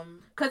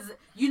 Cuz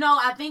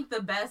I think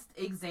the best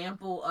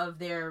example of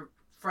their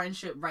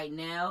friendship right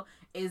now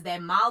is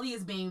that Molly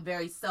is being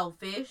very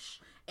selfish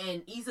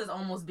and Issa's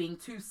almost being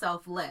too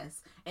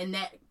selfless, and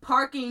that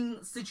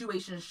parking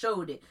situation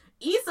showed it.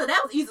 Issa,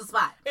 that was Issa's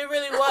spot. It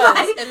really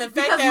was. And the fact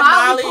because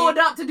that Molly pulled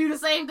up to do the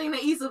same thing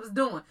that Issa was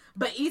doing.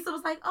 But Issa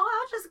was like,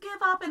 oh, I'll just give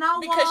up and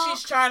I'll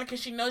walk. Because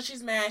she knows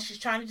she's mad. She's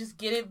trying to just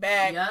get it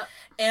back. Yep.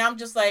 And I'm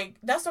just like,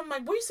 that's what I'm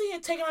like, what are you sitting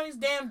here taking all these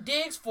damn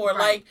digs for? Right.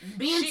 Like,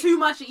 being too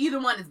much of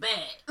either one is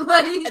bad.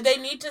 Like, they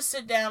need to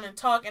sit down and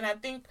talk. And I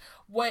think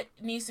what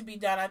needs to be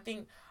done, I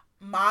think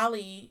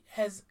Molly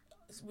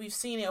we've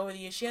seen it over the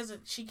years.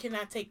 She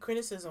cannot take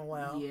criticism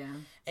well. Yeah.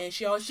 And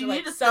she always feels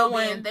like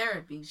someone in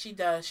therapy. She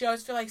does. She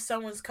always feels like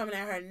someone's coming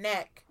at her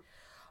neck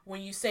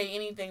when you say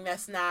anything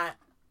that's not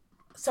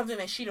something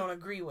that she don't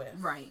agree with.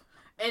 Right.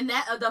 And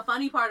that the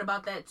funny part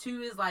about that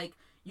too is like,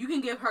 you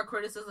can give her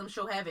criticism,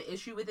 she'll have an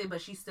issue with it,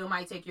 but she still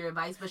might take your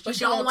advice, but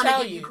she don't want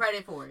to give you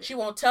credit for it. She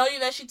won't tell you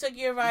that she took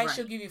your advice. Right.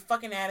 She'll give you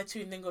fucking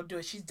attitude and then go do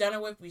it. She's done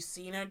it we've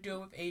seen her do it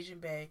with Asian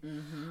Bae,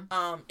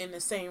 in the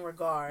same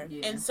regard.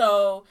 Yeah.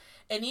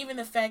 And even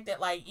the fact that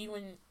like,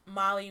 even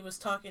Molly was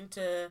talking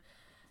to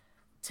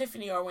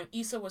Tiffany, or when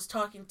Issa was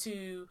talking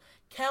to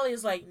Kelly,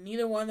 is like,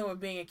 neither one of them were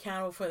being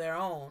accountable for their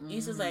own.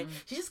 Issa's like,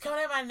 she's just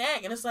coming at my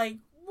neck, and it's like,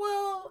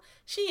 well,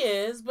 she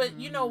is, but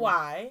you know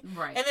why.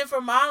 Right. And then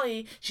for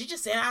Molly, she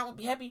just said, I won't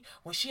be happy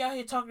when she out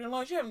here talking to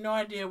Lawrence. You have no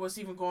idea what's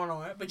even going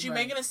on. But you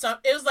making it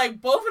it was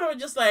like both of them were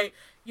just like,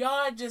 y'all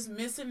are just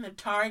missing the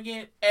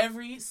target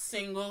every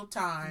single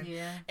time.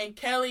 Yeah. And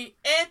Kelly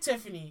and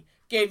Tiffany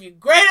gave you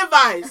great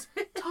advice.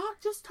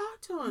 Just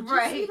talk to him.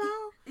 Right.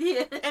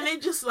 Yeah. And they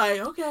just like,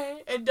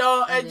 okay. And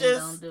don't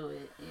do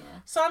it. Yeah.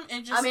 So I'm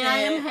interested. I mean, I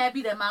am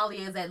happy that Molly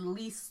is at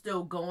least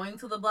still going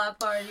to the block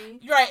party.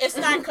 Right. It's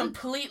not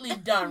completely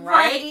done,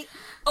 right?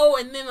 Oh,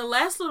 and then the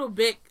last little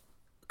bit,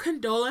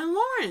 Condola and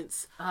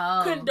Lawrence.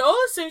 Oh.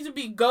 Condola seems to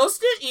be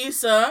ghosting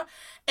Issa.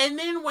 And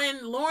then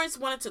when Lawrence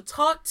wanted to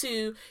talk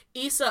to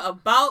Issa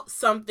about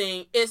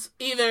something, it's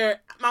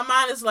either, my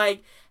mind is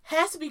like,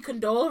 has to be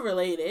Condola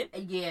related.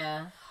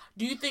 Yeah.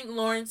 Do you think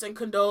Lawrence and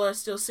Condola are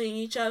still seeing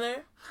each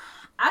other?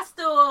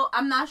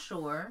 I'm not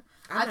sure.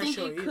 I think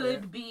it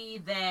could be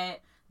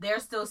that they're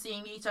still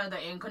seeing each other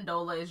and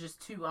Condola is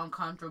just too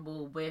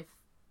uncomfortable with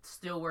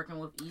still working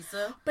with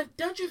Issa. But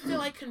don't you feel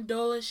like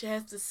Condola should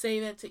have to say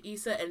that to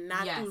Issa and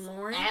not through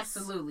Lawrence?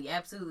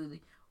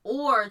 Absolutely.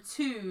 Or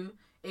two,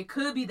 it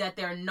could be that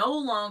they're no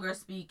longer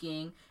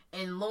speaking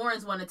and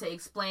Lawrence wanted to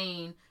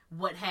explain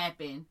what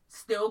happened.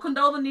 Still,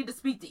 Condola need to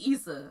speak to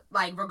Issa.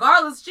 Like,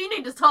 regardless, she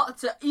need to talk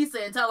to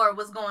Issa and tell her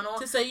what's going on.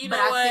 To say, you know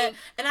what?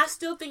 And I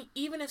still think,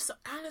 even if,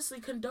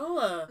 honestly,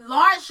 Condola,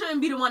 Lawrence shouldn't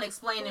be the one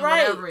explaining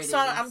whatever it is. So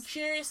I'm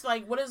curious,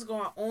 like, what is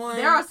going on?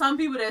 There are some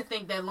people that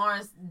think that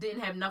Lawrence didn't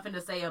have nothing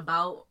to say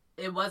about,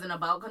 it wasn't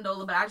about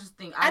Condola, but I just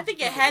think, I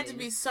think it had to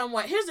be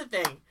somewhat. Here's the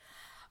thing.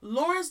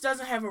 Lawrence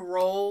doesn't have a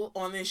role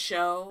on this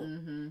show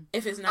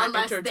if it's not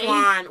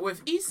intertwined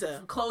with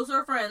Issa.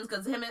 Closer friends,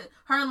 because her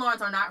and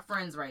Lawrence are not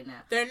friends right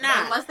now. They're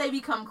not. Unless they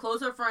become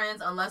closer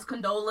friends, unless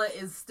Condola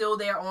is still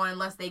there on,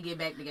 unless they get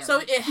back together. So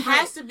it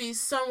has to be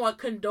somewhat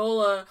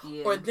Condola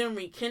or them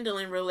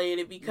rekindling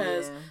related,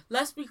 because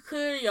let's be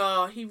clear,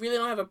 y'all, he really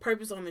don't have a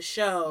purpose on the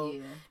show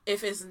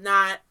if it's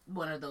not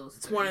one of those.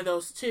 It's one of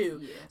those two.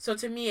 Yeah. So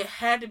to me, it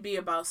had to be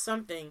about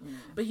something,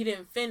 but he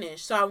didn't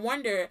finish. So I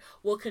wonder,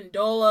 will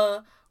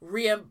Condola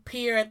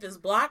reappear at this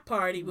block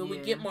party? Will we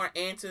get more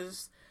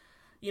answers?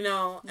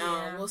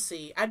 We'll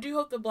see. I do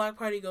hope the block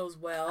party goes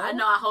well. I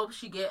know. I hope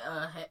she get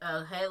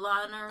a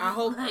headliner. I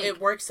hope it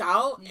works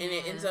out and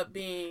it ends up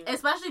being,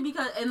 especially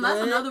because, and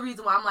that's another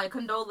reason why I'm like,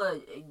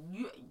 Condola,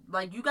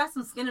 you got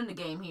some skin in the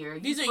game here.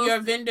 These are your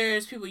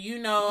vendors, people you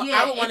know.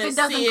 Yeah, I would want to see it. If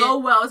it doesn't go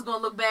well, it's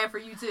gonna look bad for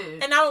you too.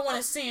 And I would want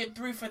to see it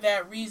through for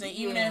that reason.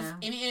 Even if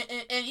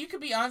and you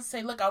could be honest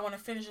and say, look, I want to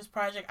finish this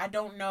project. I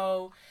don't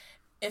know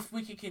if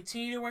we could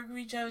continue to work with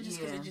each other just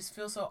because it just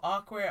feels so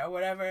awkward or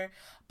whatever.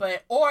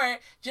 Or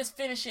just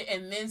finish it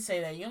and then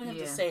say that. You don't have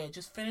to say it.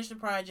 Just finish the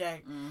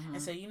project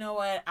and say, you know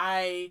what,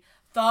 I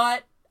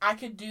thought I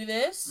could do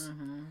this.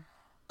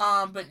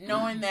 But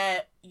knowing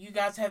that you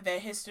guys have that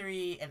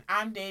history and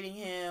I'm dating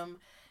him,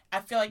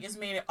 I feel like it's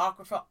made it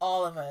awkward for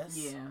all of us.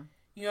 Yeah.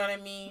 You know what I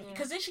mean?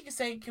 Because then she could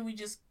say,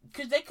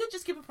 because they could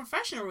just keep a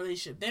professional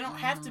relationship. They don't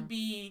have to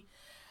be,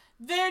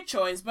 their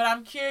choice, but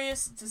I'm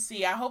curious to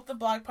see. I hope the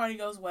block party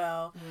goes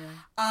well.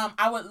 Yeah.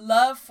 I would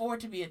love for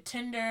it to be a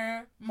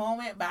Tinder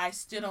moment, but I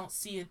still don't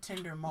see a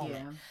Tinder moment.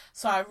 Yeah.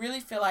 So I really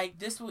feel like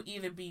this will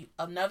either be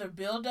another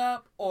build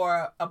up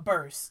or a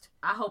burst.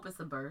 I hope it's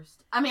a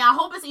burst. I mean, I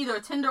hope it's either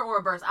a Tinder or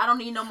a burst. I don't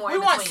need no more. We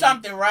want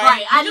something,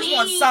 right? I just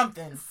want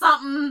something.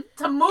 Something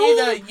to move.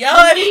 Either yell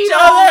at each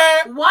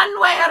other one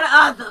way or the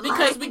other.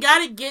 Because we got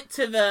to get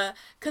to the.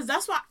 Because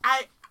that's why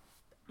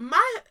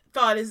my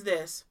thought is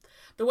this.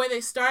 The way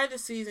they started the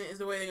season is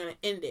the way they're going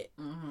to end it.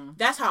 Mm-hmm.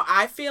 That's how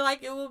I feel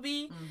like it will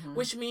be. Mm-hmm.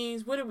 Which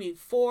means, what are we,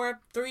 4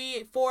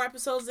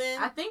 episodes in?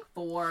 I think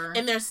 4.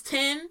 And there's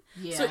 10.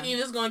 Yeah. So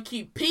either it's going to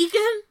keep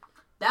peaking.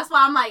 That's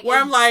why I'm like...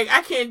 Where I'm like,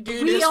 I can't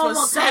do this for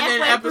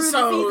 7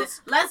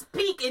 episodes. Let's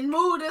peak and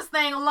move this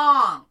thing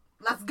along.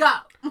 Let's go.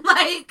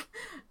 Like,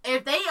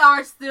 if they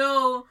are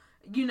still,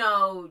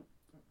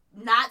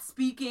 not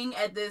speaking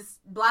at this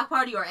block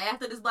party or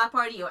after this block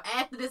party or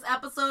after this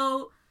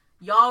episode...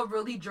 Y'all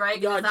really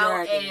dragging us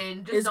out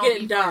and just don't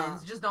be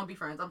friends. Just don't be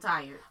friends. I'm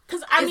tired.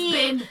 Because, it's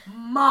been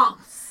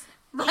months.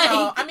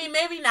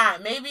 Maybe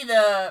not. Maybe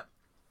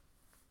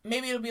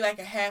it'll be like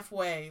a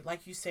halfway,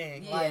 like you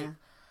saying. Yeah. Like,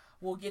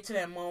 we'll get to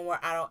that moment where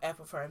I don't F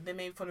with her. Then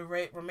maybe for the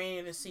remaining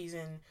of the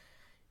season,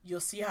 you'll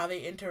see how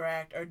they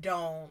interact or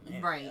don't.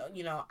 And, right.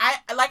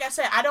 Like I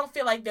said, I don't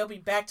feel like they'll be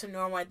back to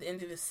normal at the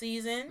end of the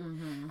season.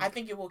 Mm-hmm. I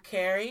think it will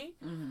carry.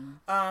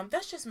 Mm-hmm.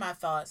 That's just my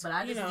thoughts. But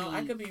I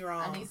could be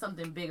wrong. I need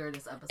something bigger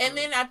this episode. And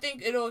then I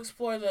think it'll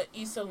explore the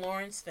Issa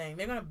Lawrence thing.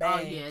 They're gonna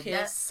bang,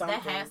 kiss, something.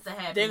 That has to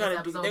happen. They're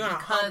gonna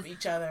hump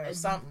each other or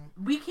something.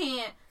 We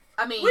can't.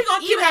 I mean, we're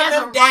gonna keep having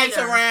them dance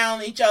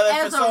around each other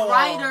for so long. As a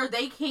writer,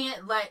 they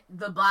can't let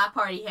the block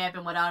party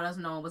happen without us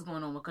knowing what's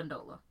going on with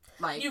Condola.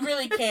 Like, you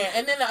really can't.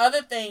 And then the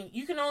other thing,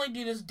 you can only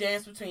do this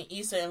dance between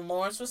Issa and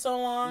Lawrence for so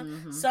long.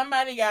 Mm-hmm.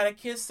 Somebody gotta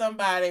kiss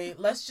somebody.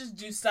 Let's just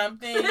do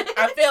something.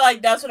 I feel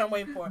like that's what I'm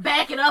waiting for.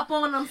 Back it up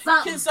on them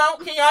something.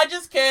 Can y'all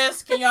just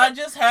kiss? Can y'all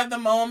just have the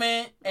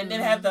moment and then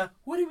have the,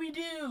 what do we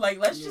do? Like,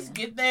 let's just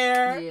get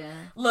there. Yeah.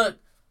 Look,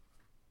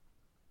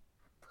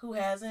 who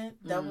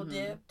hasn't double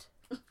dipped?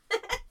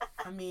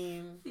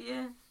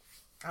 Yeah.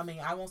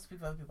 I won't speak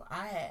for other people.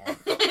 I have.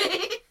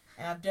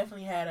 And I've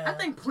definitely had I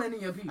think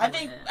plenty of people I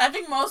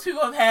think most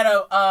people have had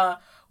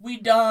we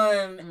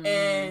done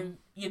and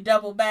you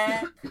double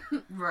back.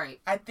 Right.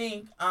 I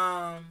think,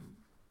 yeah.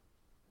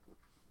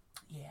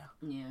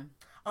 Yeah.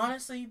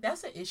 Honestly,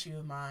 that's an issue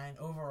of mine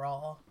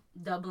overall.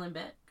 Doubling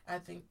back? I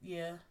think,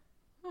 yeah.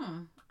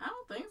 I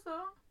don't think so.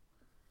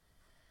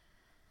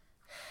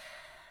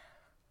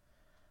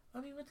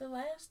 With the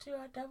last 2,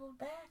 I doubled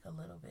back a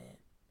little bit.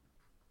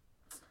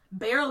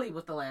 Barely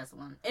with the last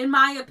one, in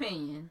my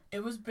opinion.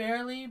 It was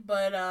barely,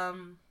 but I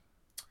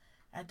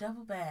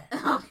doubled back.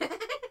 Okay.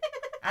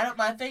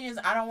 My thing is,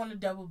 I don't want to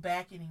double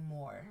back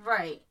anymore.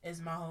 Right. Is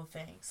my whole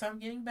thing. So I'm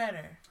getting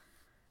better.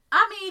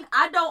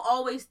 I don't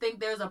always think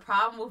there's a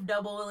problem with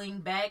doubling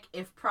back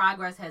if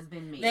progress has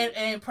been made. It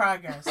ain't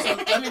progress. So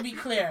let me be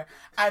clear.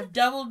 I've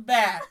doubled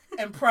back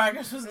and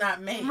progress was not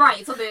made.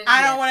 Right. So then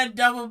I don't want to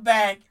double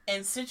back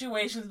in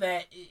situations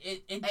that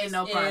it just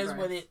is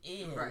what it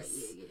is. Right.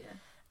 Yeah.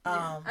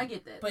 Yeah, I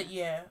get that. But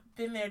yeah,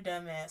 been there,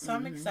 done that. So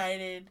I'm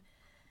excited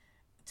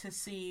to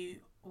see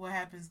what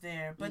happens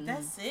there. But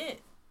that's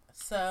it.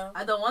 So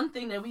the one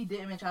thing that we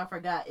didn't mention, I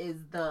forgot,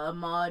 is the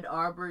Ahmaud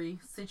Arbery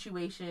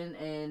situation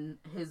and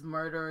his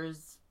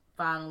murderers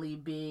finally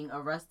being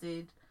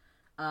arrested.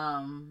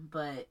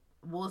 But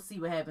we'll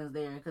see what happens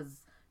there because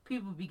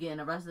people be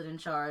getting arrested and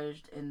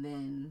charged, and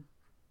then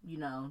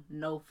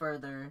no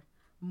further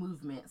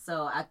movement.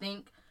 So I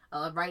think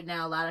right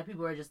now a lot of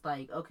people are just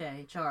like,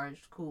 okay,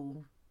 charged,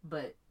 cool.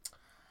 But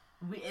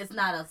it's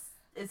not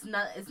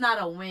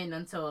a win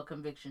until a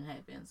conviction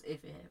happens,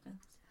 if it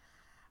happens.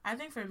 I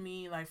think for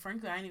me,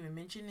 frankly, I didn't even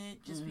mention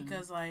it just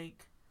because,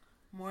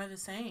 more of the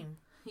same.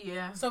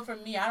 Yeah. So for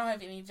me, I don't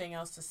have anything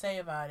else to say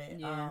about it.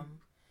 Yeah.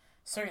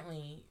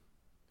 Certainly,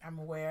 I'm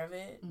aware of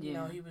it.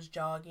 Yeah. He was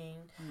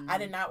jogging. I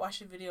did not watch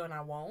the video, and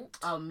I won't.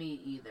 Oh,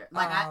 me either.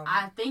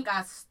 I think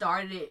I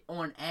started it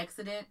on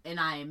accident, and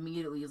I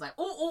immediately was like,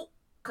 oh.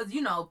 Because,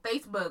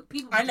 Facebook,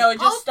 people... I know, it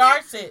just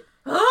starts it.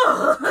 And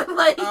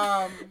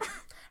have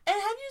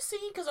you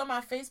seen, because on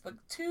my Facebook,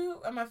 2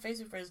 of my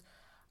Facebook friends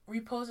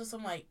reposted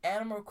some,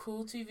 animal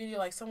cruelty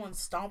video, someone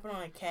stomping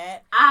on a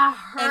cat. I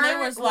heard. And it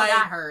was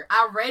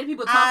I read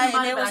people talking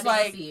about it, but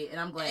I didn't see it,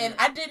 and I'm glad. And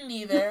I didn't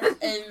either.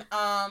 and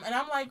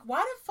I'm like, why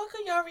the fuck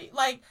are y'all...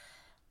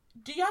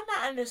 do y'all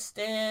not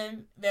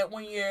understand that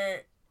when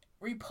you're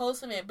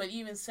reposting it, but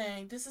even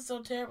saying this is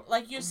so terrible,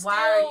 you're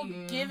still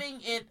giving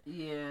it,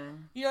 you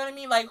know what I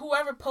mean,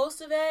 whoever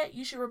posted that,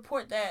 you should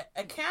report that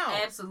account.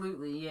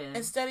 Absolutely. Yeah,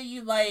 instead of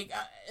you I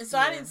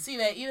didn't see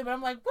that either, but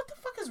I'm like, what the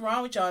fuck is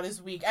wrong with y'all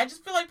this week? I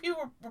just feel like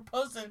people were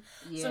posting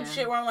some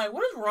shit where I'm like,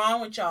 what is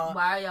wrong with y'all?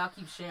 Why y'all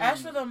keep sharing?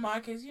 As for the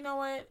markets, you know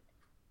what,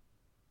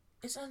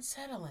 it's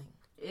unsettling.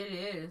 It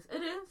is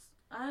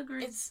I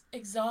agree. It's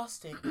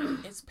exhausting.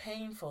 It's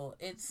painful.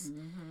 It's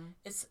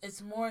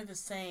more of the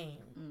same.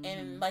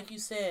 And like you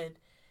said,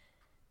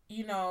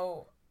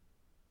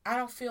 I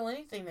don't feel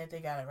anything that they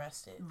got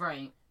arrested.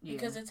 Right. Yeah.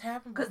 Because it's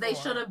happened before. Because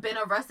they should have been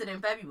arrested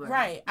in February.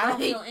 Right. I don't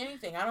feel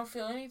anything. I don't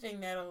feel anything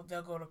that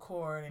they'll go to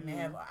court and they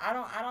have. I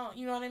don't.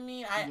 You know what I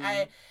mean?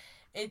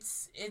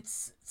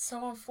 It's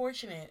so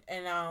unfortunate,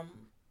 and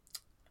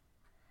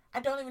I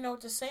don't even know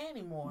what to say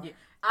anymore. Yeah.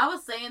 I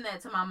was saying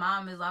that to my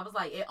mom. I was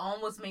like, it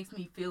almost makes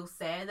me feel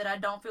sad that I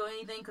don't feel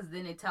anything, because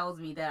then it tells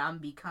me that I'm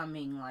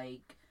becoming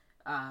like.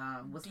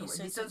 What's the word?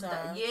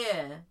 Desensitized.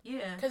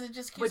 Yeah. Because it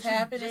just keeps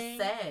happening.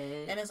 Just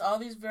sad. And it's all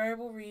these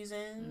variable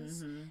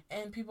reasons,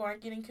 and people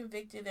aren't getting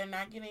convicted. They're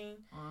not getting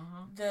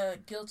the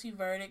guilty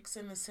verdicts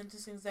and the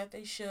sentencings that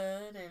they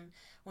should. And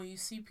when you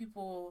see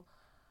people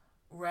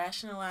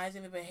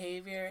rationalizing the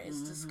behavior,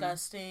 it's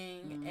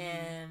disgusting.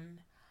 And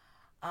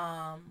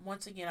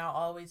once again, I'll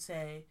always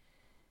say,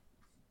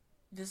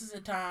 this is a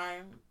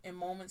time, in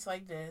moments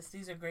like this,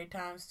 these are great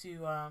times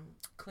to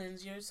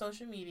cleanse your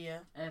social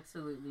media.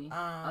 Absolutely.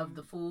 Of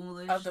the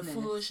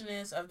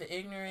foolishness. Of the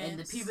ignorance. And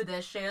the people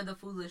that share the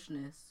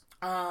foolishness.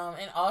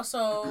 And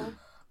also,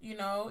 you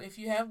know, if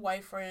you have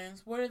white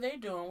friends, what are they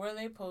doing? What are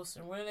they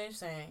posting? What are they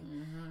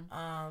saying?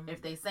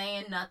 If they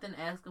saying nothing,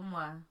 ask them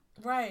why.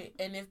 Right.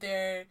 And if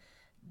they're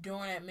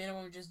doing at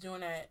minimum, just doing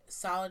that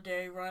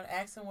solitary run,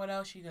 ask them what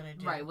else you gonna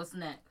do. Right, what's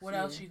next? What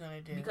else you gonna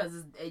do? Because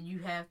you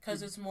have to.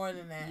 Because it's more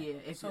than that. Yeah,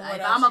 if so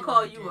I'm gonna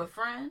call you a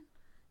friend,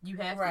 you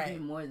have to do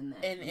more than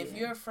that. And if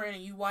you're a friend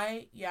and you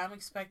white, I'm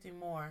expecting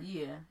more.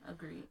 Yeah,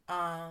 agreed.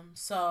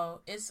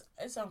 So it's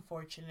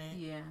unfortunate.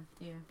 Yeah.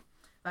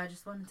 I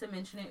just wanted to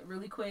mention it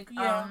really quick.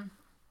 Yeah.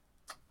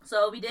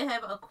 So we did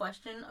have a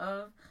question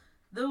of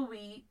the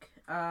week.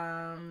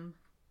 There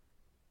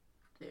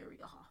we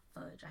go.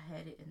 Fudge, I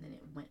had it and then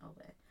it went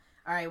away.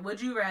 All right, would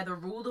you rather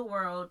rule the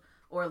world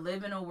or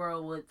live in a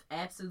world with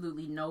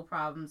absolutely no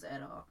problems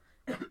at all?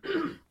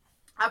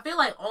 I feel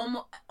like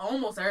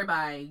almost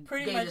everybody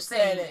pretty gave much the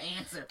same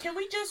answer. Can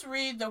we just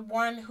read the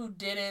one who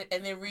did it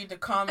and then read the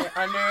comment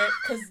under it?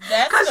 Because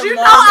that's the moment.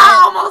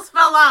 I almost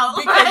fell out.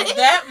 Because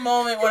that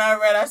moment when I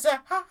read, I said,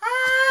 ha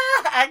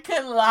ha, I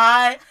couldn't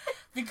lie.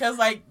 Because,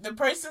 like, the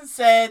person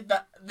said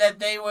that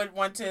they would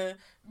want to...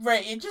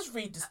 Right, and just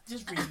read this.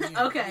 Just read it.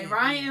 Okay,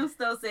 Ryan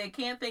still said,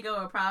 can't think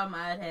of a problem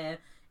I'd have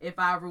if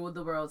I ruled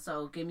the world,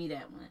 so give me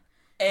that one.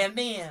 And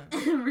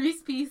then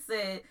Reese P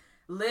said,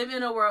 live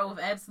in a world with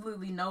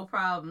absolutely no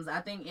problems.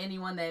 I think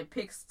anyone that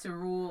picks to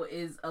rule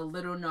is a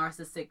little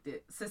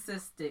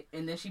narcissistic.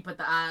 And then she put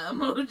the eye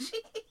emoji.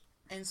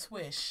 And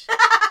swish.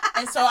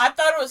 And so I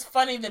thought it was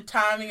funny, the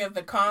timing of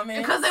the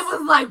comments. Because it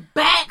was like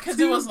back. Because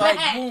it was like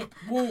whoop,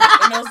 whoop.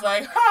 And it was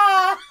like,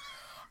 ha.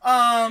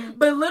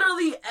 But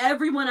literally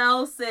everyone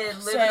else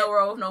said live in a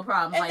world with no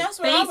problems. And like that's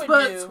what Facebook,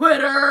 I would do.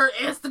 Twitter,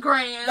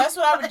 Instagram. That's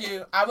what I would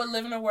do. I would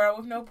live in a world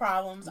with no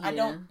problems. Yeah. I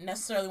don't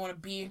necessarily want to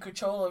be in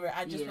control of it.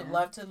 I just would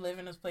love to live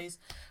in this place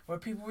where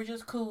people were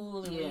just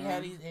cool and we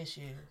had these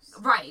issues.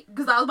 Right.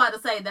 Because I was about to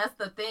say, that's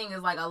the thing,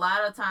 is like a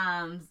lot of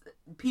times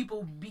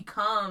people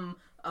become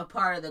a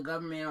part of the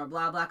government or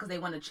blah blah because they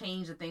want to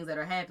change the things that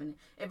are happening.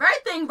 If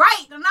everything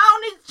right, then I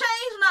don't need to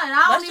change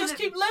nothing. Let's just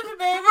keep living,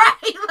 baby.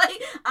 Right?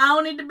 Like I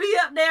don't need to be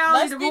up there.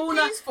 I don't need to rule.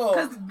 Let's be peaceful.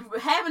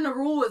 Because having the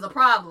rule is a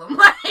problem.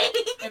 Like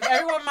if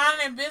everyone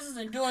minding their business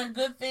and doing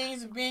good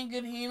things and being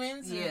good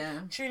humans,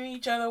 and treating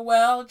each other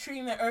well,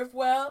 treating the earth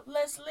well,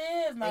 let's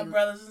live, my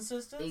brothers and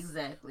sisters.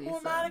 Exactly. Who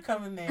am I to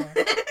come in there?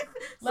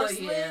 Let's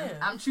live.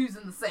 I'm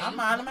choosing the same. I'm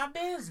minding my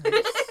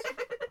business.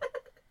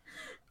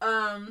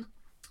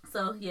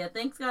 So, yeah,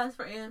 thanks, guys,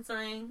 for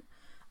answering.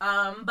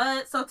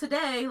 But, so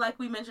today, like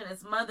we mentioned,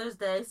 it's Mother's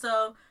Day.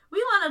 So, we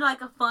wanted,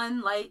 like, a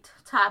fun, light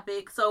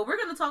topic. So, we're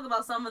going to talk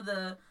about some of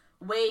the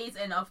ways,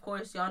 and, of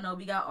course, y'all know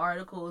we got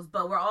articles.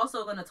 But we're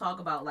also going to talk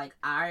about, like,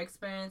 our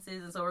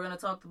experiences. And so, we're going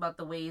to talk about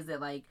the ways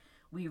that, like,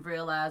 we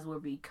realize we're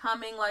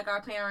becoming like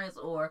our parents,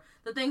 or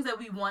the things that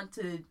we want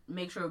to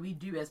make sure we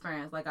do as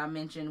parents. Like I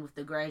mentioned with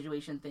the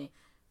graduation thing.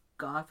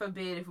 God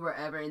forbid if we're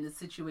ever in this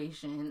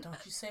situation. Don't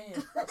you say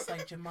it. It's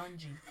like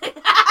Jumanji.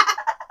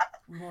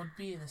 We won't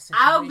be in this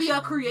situation. I'll be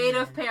a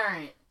creative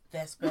parent.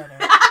 That's better.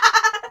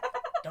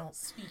 Don't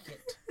speak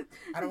it.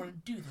 I don't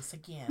want to do this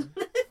again.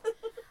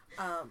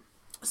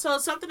 So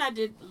something I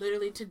did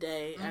literally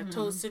today, I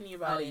told Sydney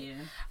about it. Yeah.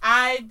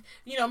 I,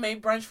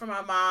 made brunch for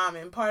my mom,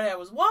 and part of that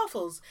was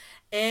waffles.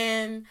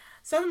 And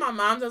something my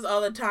mom does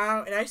all the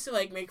time, and I used to,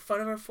 like, make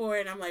fun of her for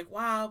it, and I'm like,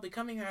 wow,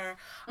 becoming her.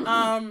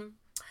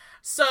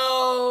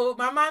 So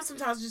my mom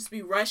sometimes just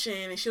be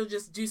rushing, and she'll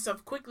just do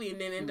stuff quickly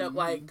and then end up,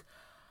 like,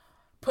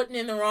 putting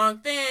in the wrong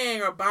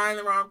thing or buying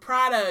the wrong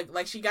product.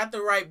 Like, she got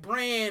the right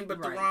brand,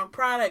 but the wrong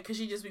product, because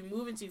she just be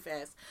moving too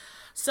fast.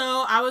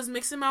 So I was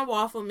mixing my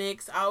waffle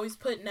mix. I always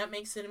put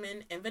nutmeg,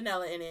 cinnamon, and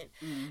vanilla in it.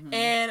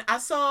 And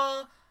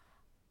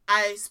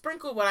I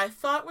sprinkled what I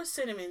thought was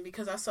cinnamon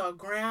because I saw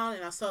ground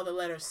and I saw the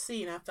letter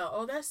C, and I thought,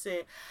 oh, that's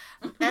it.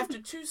 After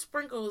 2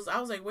 sprinkles,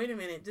 I was like, wait a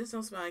minute, this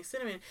don't smell like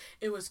cinnamon.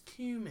 It was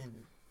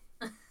cumin.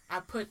 I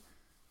put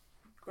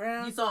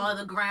ground. You saw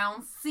the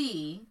ground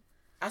C.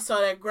 I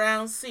saw that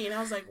ground C, and I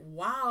was like,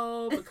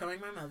 wow, becoming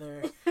my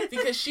mother.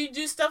 Because she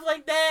do stuff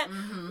like that.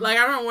 Mm-hmm. Like,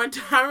 I remember one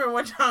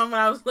time when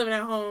I was living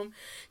at home,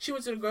 she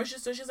went to the grocery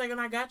store. She's like, and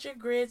I got your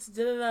grits,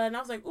 da-da-da. And I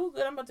was like, ooh,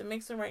 good, I'm about to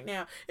make some right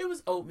now. It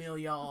was oatmeal,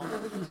 y'all.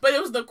 But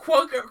it was the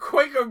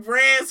Quaker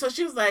brand, so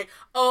she was like,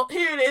 oh,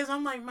 here it is.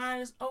 I'm like,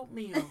 mine is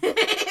oatmeal.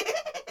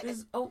 This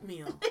is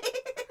oatmeal.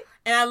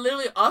 And I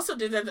literally also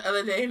did that the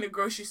other day in the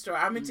grocery store.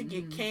 I meant to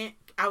get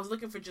I was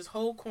looking for just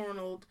whole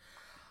corn,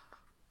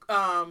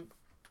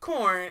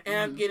 and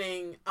I'm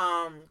getting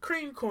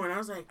cream corn. I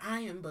was like, I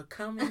am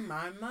becoming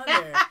my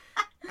mother.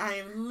 I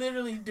am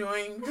literally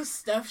doing the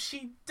stuff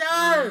she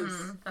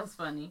does. That's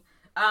funny.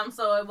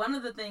 So one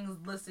of the things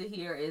listed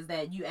here is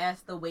that you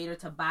ask the waiter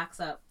to box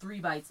up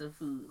 3 bites of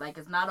food. Like,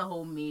 it's not a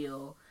whole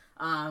meal,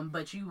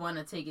 but you want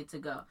to take it to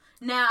go.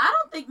 Now, I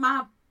don't think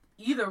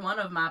either one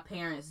of my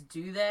parents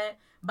do that,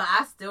 but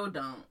I still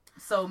don't.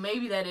 So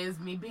maybe that is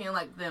me being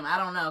like them. I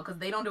don't know, because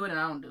they don't do it and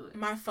I don't do it.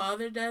 My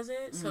father does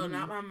it, so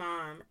not my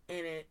mom,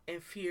 and it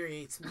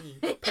infuriates me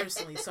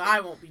personally, so I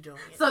won't be doing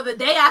it. So the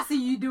day I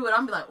see you do it,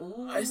 I'm be like,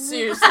 ooh.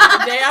 Seriously,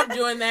 the day I'm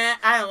doing that,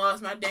 I done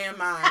lost my damn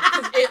mind.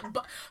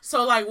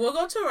 So, like, we'll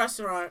go to a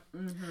restaurant.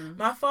 Mm-hmm.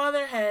 My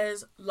father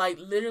has, like,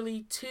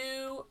 literally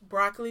 2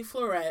 broccoli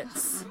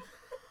florets,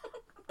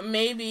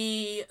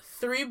 maybe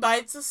 3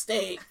 bites of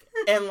steak,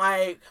 and,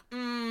 like,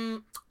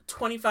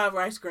 25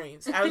 rice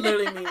grains. I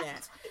literally mean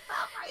that.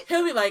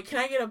 He'll be like, can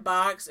I get a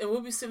box? And we'll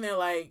be sitting there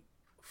like,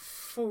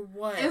 for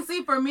what? And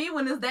see, for me,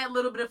 when there's that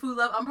little bit of food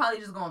left, I'm probably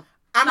just going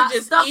to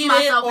just eat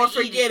it or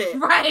forget it.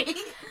 Right.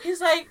 He's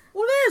like,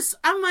 well, this.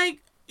 I'm like,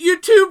 you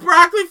 2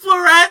 broccoli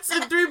florets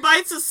and 3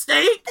 bites of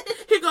steak?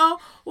 He go,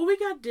 well, we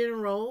got dinner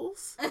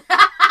rolls.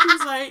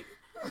 He's like,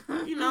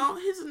 you know,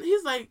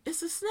 he's like,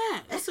 it's a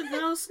snack. It's a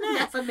good old snack.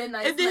 That's a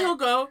midnight And then he'll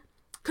go,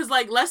 because,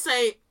 like, let's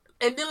say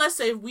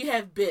we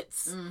have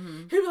bits.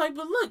 Mm-hmm. He'll be like,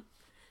 but look,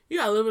 you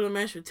got a little bit of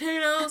mashed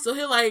potatoes. So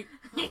he'll like,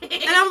 and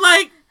I'm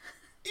like,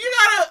 you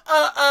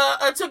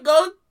got a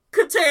to-go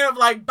container of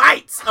like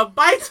bites of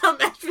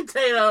mashed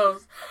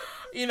potatoes.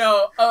 You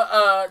know,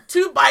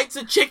 2 bites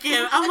of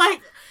chicken. I'm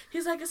like,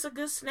 he's like, it's a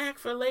good snack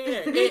for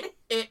later.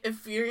 It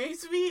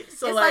infuriates me.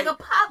 So it's like a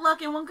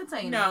potluck in one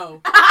container.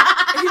 No.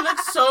 He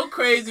looks so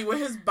crazy with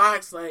his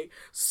box, like,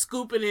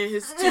 scooping in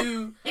his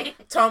 2,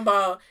 talking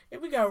about,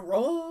 and we got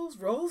rolls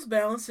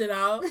balance it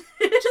out.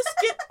 Just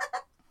get,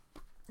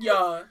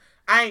 y'all,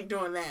 I ain't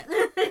doing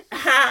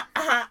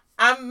that.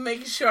 I'm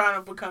making sure I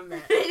don't become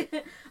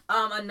that.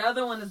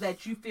 Another one is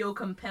that you feel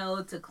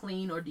compelled to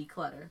clean or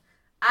declutter.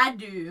 I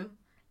do.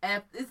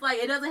 It's like,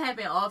 it doesn't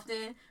happen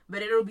often,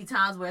 but it'll be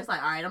times where it's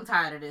like, all right, I'm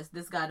tired of this.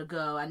 This gotta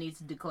go. I need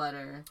to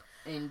declutter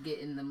and get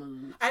in the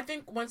mood. I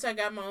think once I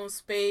got my own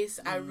space,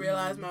 I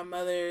realized my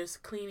mother's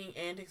cleaning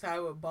antics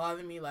would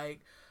bother me. Like,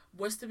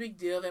 what's the big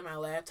deal that my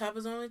laptop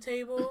is on the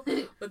table?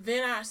 But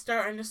then I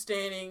start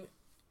understanding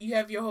you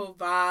have your whole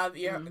vibe,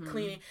 your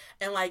cleaning,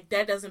 and, like,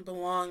 that doesn't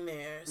belong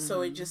there.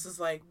 So it just is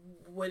like,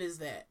 what is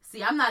that?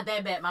 See, I'm not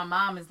that bad. My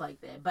mom is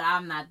like that, but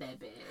I'm not that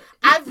bad.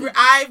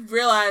 I've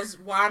realized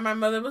why my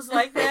mother was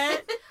like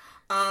that.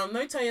 Let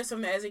me tell you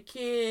something. As a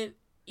kid,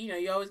 you know,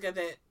 you always got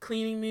that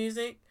cleaning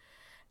music.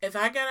 If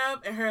I got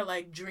up and heard,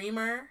 like,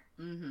 Dreamer,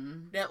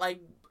 that,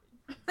 like,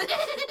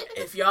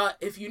 if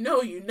you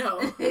know, you know.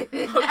 Okay?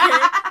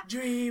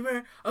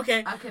 Dreamer.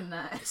 Okay? I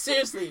cannot.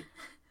 Seriously.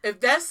 If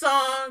that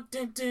song,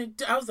 dun, dun,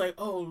 dun, I was like,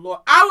 oh, Lord.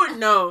 I would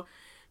know.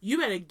 You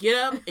better get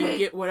up and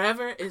get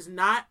whatever's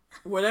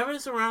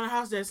around the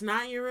house that's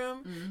not in your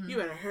room, you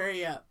better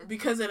hurry up.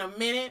 Because in a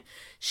minute,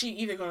 she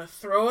either going to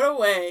throw it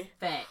away,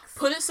 facts,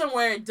 put it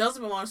somewhere it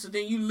doesn't belong, so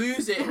then you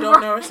lose it and don't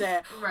know where it's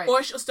at. Right.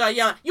 Or she'll start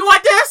yelling, you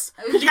want this?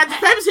 Because you got these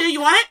papers here, you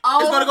want it?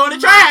 Oh, it's going to go in the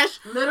trash.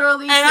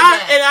 Literally and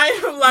today.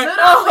 I am like,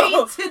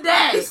 literally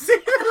today.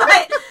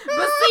 Like,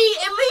 but see,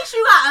 at least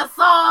you got a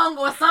song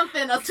or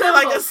something, a symbol.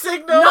 Like a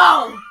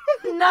signal?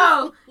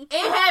 No.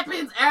 It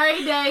happens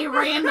every day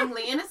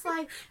randomly. And it's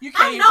like, you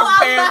can't I know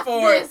I left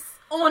for this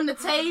on the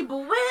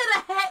table. Where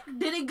the heck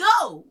did it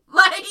go?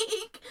 Like,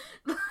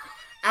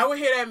 I would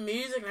hear that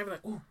music and I'd be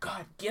like, oh,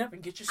 God, get up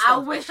and get your stuff. I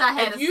wish I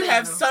had if a you signal.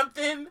 have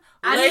something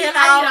I laying need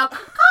out.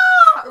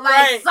 Like,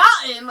 right.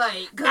 something.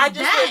 Like, I just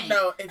dang. wouldn't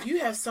know. If you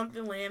have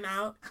something laying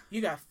out,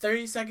 you got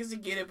 30 seconds to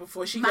get it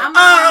before she My goes,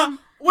 mom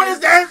what is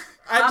that?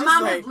 My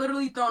mom has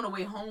literally thrown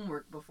away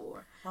homework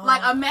before.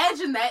 Like,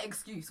 imagine that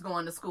excuse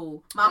going to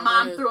school. My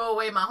mom threw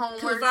away my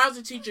homework. Because if I was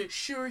a teacher,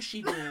 sure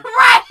she did.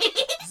 Right.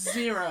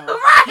 0.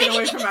 Right. Get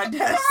away from my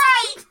desk.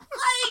 Right.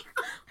 Like,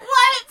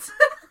 what?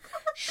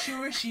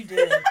 Sure she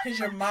did. Because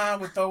your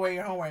mom would throw away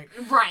your homework.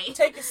 Right.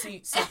 Take a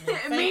seat, Sydney.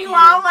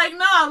 Meanwhile, I'm like,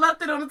 no, I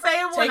left it on the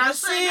table. Take a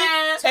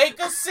seat. Take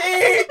a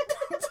seat.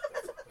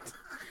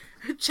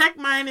 Check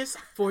minus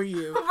for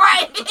you.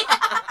 Right.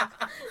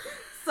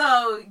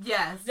 So,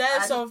 yes.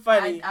 That's so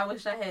funny. I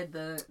wish I had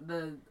a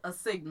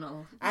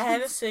signal. I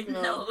had a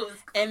signal. No,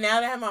 and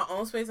now that I have my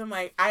own space, I'm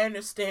like, I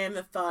understand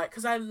the thought.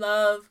 Because I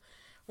love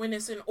when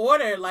it's in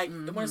order, like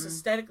when it's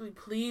aesthetically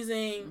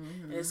pleasing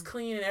and it's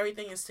clean and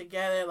everything is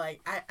together.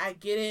 Like I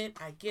get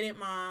it,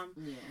 Mom.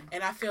 Yeah.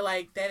 And I feel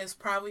like that is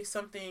probably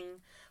something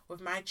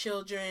with my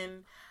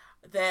children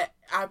that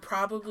I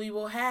probably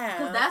will have.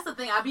 Because that's the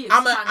thing I be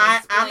trying to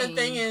explain.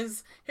 The thing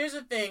is, here's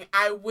the thing.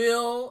 I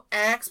will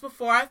ask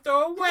before I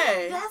throw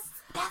away. That's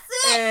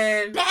it.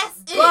 And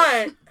that's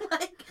it. But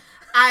like,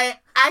 I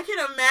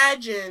can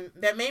imagine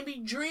that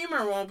maybe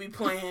Dreamer won't be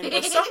playing,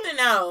 but something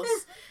else,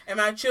 and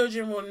my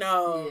children will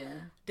know. Yeah.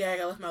 Dad,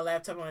 I left my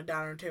laptop on the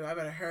dining room table. I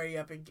better hurry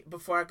up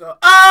before I go.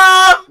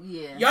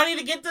 Yeah. Y'all need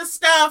to get this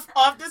stuff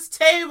off this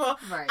table.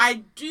 Right.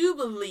 I do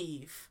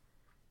believe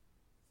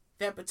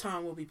that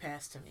baton will be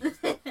passed to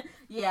me.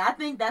 Yeah, I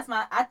think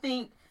I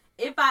think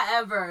if I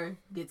ever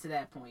get to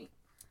that point,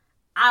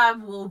 I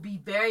will be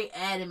very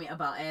adamant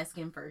about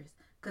asking first.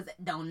 Cause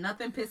don't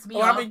nothing piss me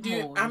off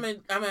more. I'm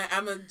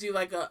gonna do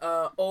like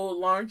a old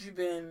laundry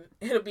bin.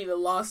 It'll be the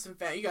lost and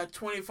found. You got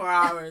 24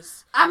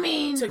 hours. I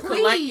mean, to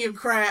collect your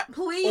crap,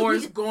 or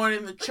it's going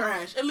in the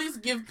trash. At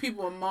least give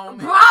people a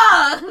moment,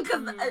 bruh.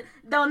 Cause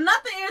don't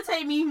nothing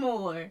irritate me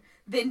more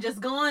than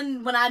just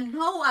going when I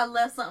know I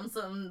left something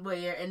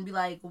somewhere and be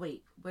like,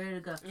 wait, where did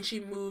it go? And she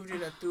moved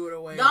it or threw it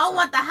away. Y'all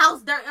want the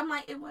house dirty? I'm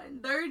like, it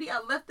wasn't dirty. I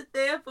left it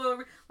there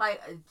for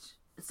like.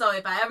 So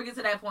if I ever get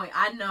to that point,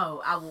 I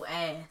know I will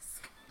ask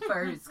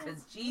first,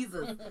 because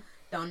Jesus,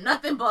 don't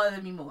nothing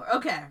bother me more.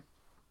 Okay.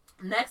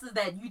 Next is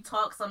that you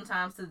talk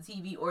sometimes to the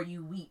TV or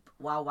you weep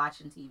while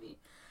watching TV.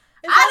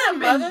 I done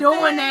been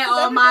doing that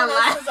all my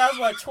life. Since I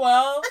was,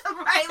 12?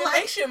 Right. It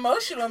makes you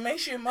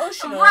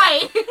emotional.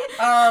 Right.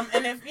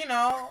 And if,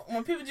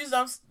 when people do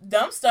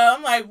dumb stuff,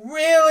 I'm like,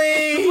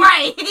 really?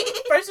 Right.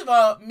 First of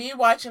all, me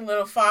watching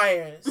Little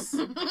Fires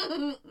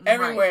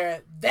everywhere,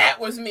 right.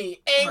 That was me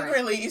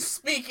angrily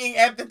speaking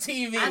at the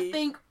TV. I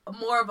think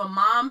more of a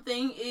mom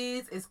thing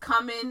is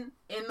coming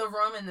in the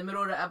room in the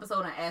middle of the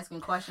episode and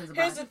asking questions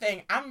about Here's the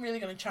thing. I'm really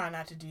going to try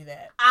not to do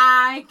that.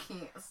 I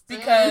can't stand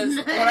Because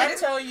when I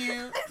tell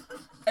you,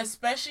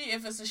 especially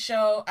if it's a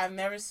show I've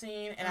never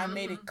seen and I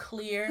made it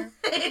clear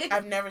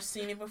I've never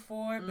seen it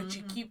before, but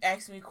you keep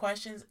asking me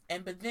questions,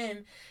 but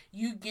then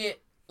you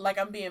get like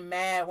I'm being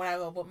mad when I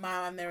go, but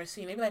Mom, I've never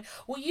seen it. They be like,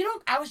 well,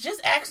 I was just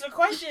asking a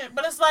question,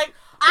 but it's like,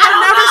 I've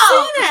never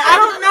seen it. I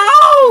don't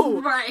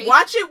know. Right.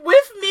 Watch it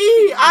with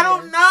me. Yeah. I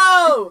don't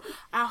know.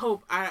 I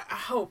hope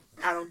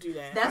I don't do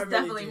that. That's really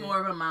definitely more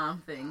of a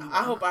mom thing.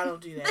 I hope I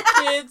don't do that.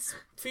 Kids,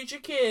 future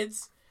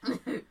kids,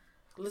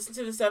 listen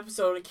to this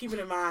episode and keep it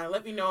in mind.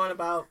 Let me know in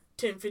about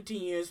 10,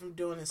 15 years from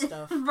doing this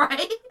stuff.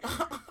 Right.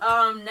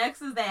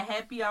 Next is that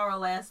happy hour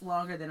lasts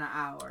longer than an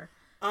hour.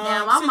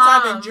 Now, since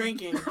I've been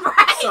drinking,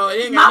 right? So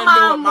it ain't got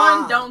nothing to do with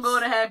one, don't go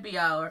to happy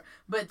hour,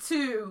 but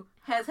two,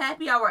 has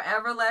happy hour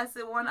ever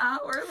lasted 1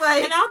 hour?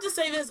 Like, and I'll just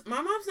say this: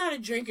 my mom's not a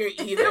drinker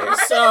either, right?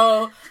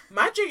 So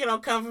my drinking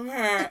don't come from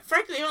her.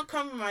 Frankly, it don't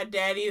come from my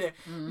dad either.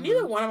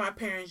 Neither one of my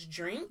parents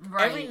drink.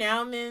 Right. Every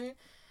now and then,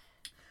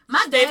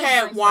 they've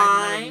had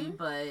wine,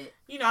 but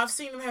I've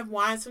seen them have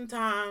wine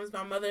sometimes.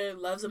 My mother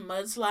loves a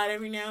mudslide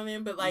every now and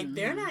then, but like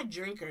they're not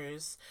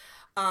drinkers.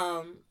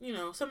 Some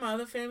of my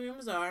other family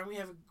members are, and we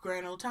have a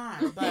grand old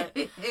time. But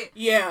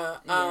yeah.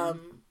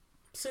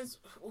 Since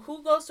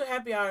who goes to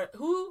happy hour?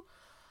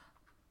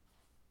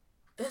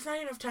 That's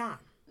not enough time.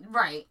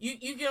 Right.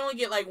 You can only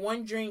get like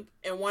one drink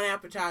and one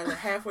appetizer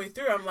halfway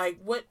through. I'm like,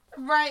 what?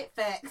 Right.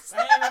 Facts.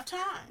 Not enough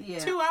time. Yeah.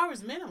 2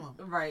 hours minimum.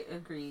 Right.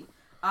 Agreed.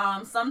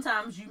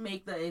 Sometimes you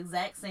make the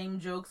exact same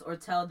jokes or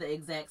tell the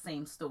exact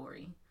same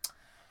story.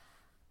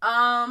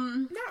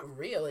 Not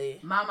really.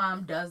 My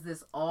mom does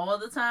this all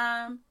the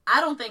time. I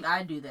don't think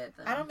I do that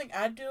though. I don't think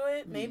I do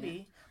it. Maybe.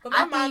 Yeah. But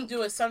my mom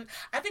do it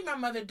I think my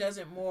mother does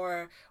it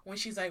more when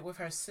she's like with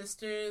her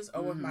sisters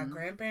or with my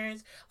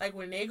grandparents. Like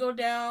when they go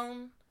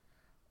down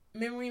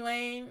memory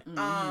lane,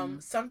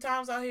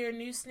 sometimes I'll hear a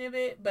new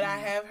snippet, but I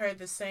have heard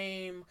the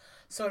same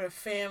sort of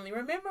family.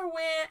 Remember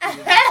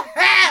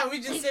when we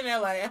just sitting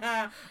there like,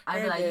 I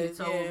feel like you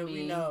told me.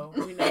 We know.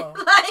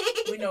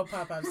 We know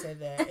Pop said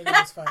that, and it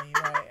was funny,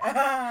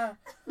 right?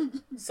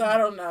 So I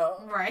don't know.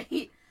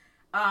 Right.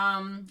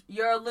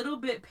 You're a little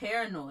bit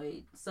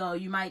paranoid, so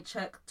you might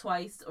check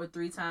twice or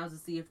 3 times to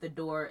see if the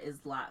door is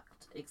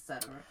locked,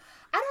 etc.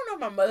 I don't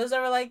know if my mother's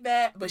ever like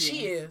that, but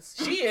she is.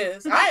 She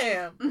is. I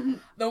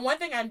am. The one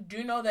thing I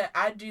do know that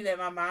I do that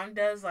my mom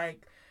does,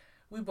 like,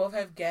 we both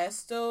have gas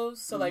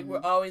stoves, so, like,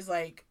 we're always,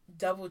 like,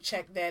 double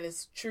check that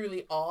it's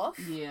truly off.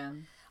 Yeah.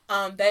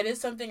 That is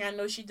something I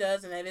know she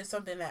does, and that is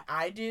something that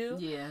I do.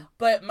 Yeah.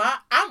 But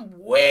I'm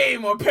way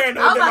more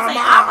paranoid than my mom.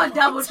 I'm a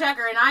double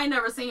checker, and I ain't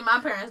never seen my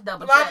parents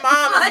double check. My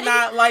mom is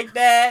not like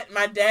that.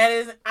 My dad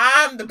is.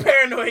 I'm the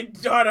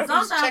paranoid daughter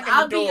who's checking the door. Sometimes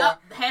I'll be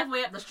up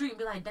halfway up the street and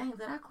be like, dang,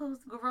 did I close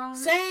the garage?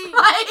 Same.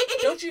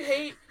 Don't you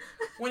hate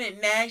when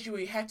it nags you,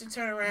 you have to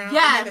turn around and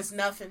then it's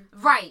nothing?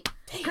 Right.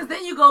 Because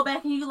then you go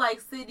back and you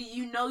like, City,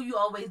 you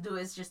always do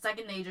it. It's your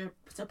second nature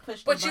to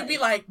push the button. But you'd be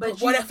like, but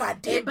what if I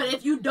did? But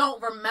if you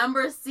don't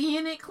remember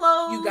seeing it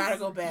close, you gotta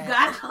go back.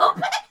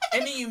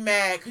 And then you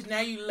mad because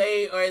now you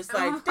late or it's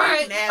like,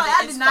 dang,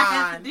 I did not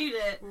have to do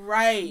that.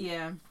 Right.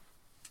 Yeah.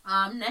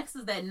 Next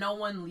is that no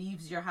one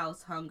leaves your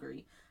house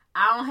hungry.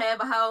 I don't have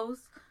a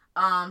house,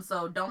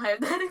 so don't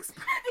have that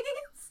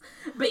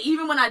experience. But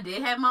even when I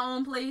did have my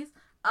own place,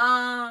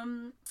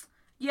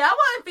 yeah, I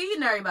wasn't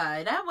feeding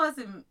everybody. That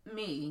wasn't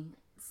me.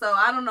 So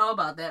I don't know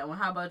about that one.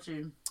 How about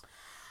you?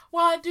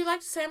 Well, I do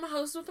like to say I'm a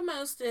host with the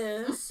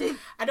mostest.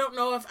 I don't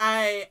know if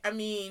I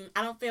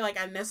don't feel like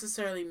I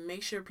necessarily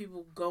make sure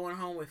people going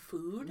home with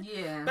food.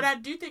 Yeah. But I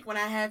do think when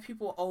I have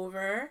people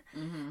over,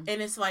 and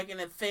it's like in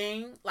a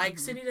thing, like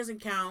Sydney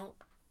doesn't count.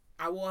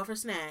 I will offer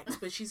snacks,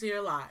 but she's here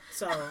a lot.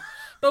 So,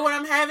 but when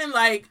I'm having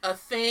like a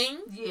thing,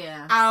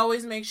 yeah, I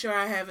always make sure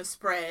I have a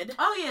spread.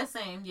 Oh yeah,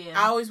 same.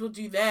 Yeah, I always will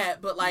do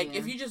that. But like,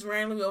 if you just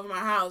randomly over my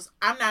house,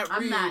 I'm not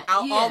rude.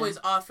 I'll always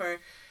offer.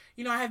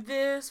 You know, I have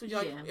this. Would you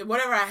like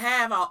whatever I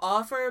have? I'll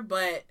offer,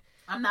 but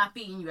I'm not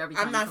feeding you every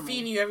time. I'm not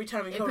feeding you every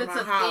time you come to my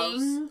house. If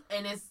it's a thing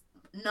and it's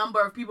number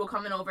of people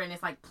coming over and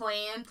it's like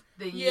planned,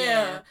 then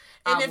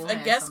and if a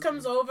guest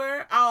comes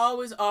over, I'll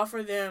always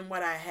offer them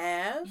what I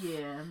have.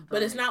 Yeah,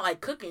 but it's not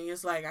like cooking.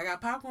 It's like I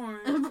got popcorn,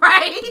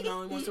 right? You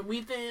know, want some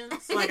wheat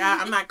thins. Like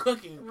I'm not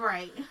cooking,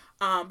 right?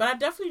 But I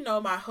definitely know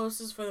my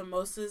hostess for the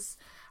mostest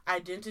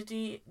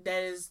identity.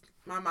 That is,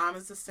 my mom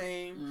is the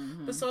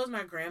same, but so is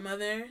my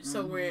grandmother.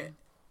 So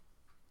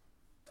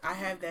I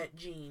have that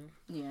gene.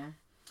 Yeah.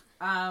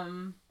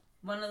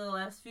 One of the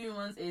last few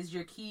ones is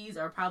your keys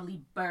are probably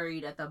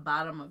buried at the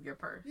bottom of your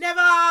purse. Never!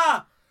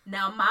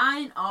 Now,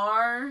 mine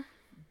are,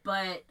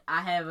 but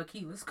I have a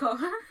keyless car.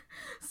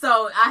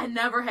 So, I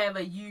never have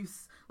a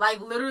use.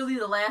 Like, literally,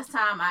 the last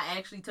time I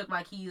actually took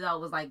my keys out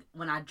was, like,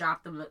 when I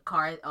dropped the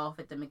car off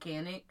at the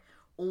mechanic.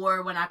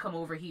 Or when I come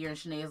over here and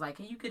Shanae's like,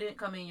 "Can you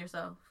come in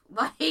yourself?"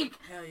 Like,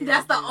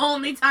 that's the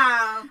only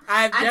time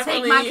I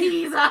take my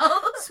keys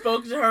out.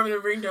 Spoke to her in the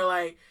ring door,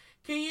 like,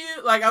 "Can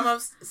you," like, I'm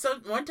up, so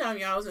one time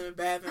y'all was in the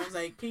bathroom, I was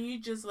like, "Can you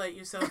just let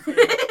yourself in?"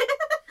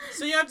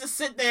 So you have to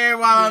sit there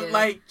while I'm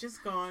like,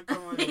 just go on.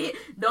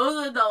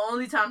 Those are the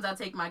only times I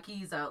take my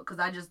keys out, because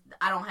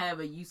I don't have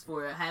a use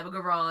for it. I have a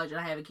garage and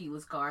I have a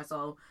keyless car,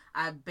 so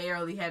I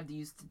barely have the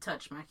use to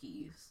touch my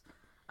keys.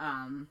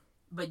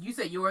 But you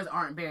said yours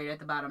aren't buried at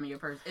the bottom of your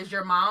purse. Is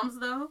your mom's,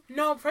 though?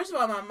 No, first of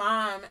all, my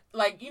mom,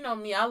 like, you know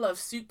me, I love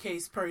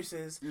suitcase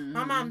purses.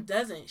 My mom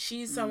doesn't.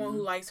 She's someone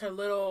who likes her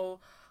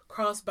little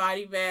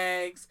crossbody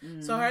bags.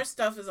 So her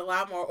stuff is a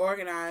lot more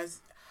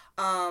organized.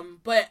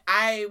 But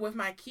with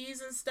my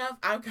keys and stuff,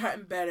 I've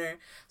gotten better.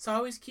 So I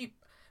always keep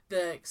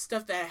the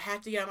stuff that I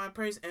have to get out of my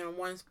purse in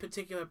one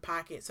particular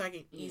pocket so I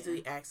can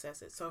easily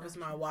access it. So if it's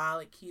my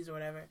wallet, keys, or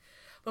whatever.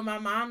 But my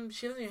mom,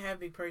 she doesn't even have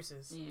big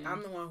purses. Yeah.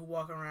 I'm the one who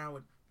walk around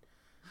with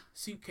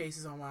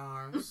suitcases on my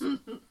arms.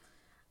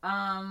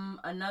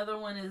 Another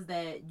one is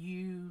that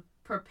you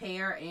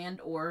prepare and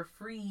or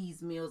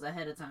freeze meals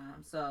ahead of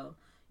time. So,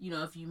 you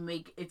know, if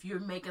you're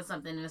making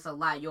something and it's a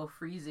lot, you'll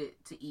freeze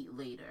it to eat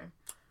later.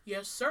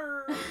 Yes,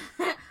 sir.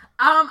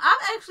 I've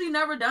actually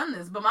never done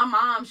this, but my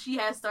mom, she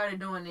has started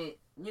doing it,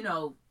 you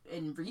know,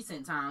 in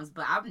recent times,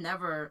 but I've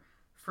never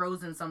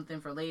frozen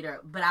something for later,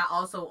 but I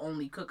also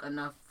only cook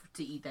enough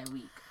to eat that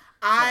week.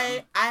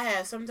 I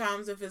have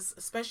sometimes,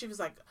 especially if it's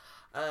like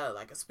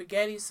a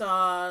spaghetti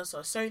sauce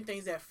or certain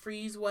things that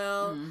freeze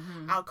well,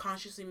 I'll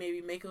consciously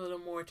maybe make a little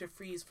more to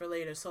freeze for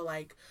later. So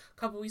like a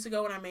couple weeks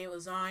ago when I made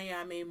lasagna,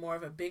 I made more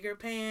of a bigger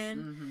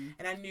pan,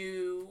 and I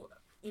knew,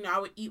 you know, I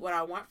would eat what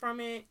I want from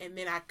it, and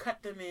then I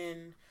cut them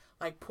in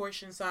like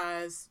portion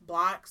size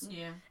blocks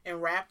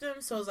and wrap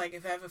them. So it's like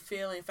if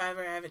I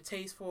ever have a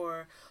taste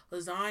for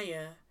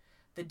lasagna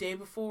the day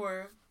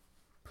before,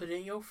 put it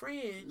in your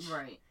fridge.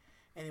 Right.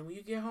 And then when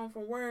you get home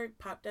from work,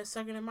 pop that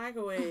sucker in the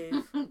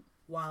microwave.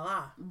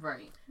 Voila.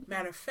 Right.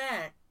 Matter of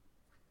fact,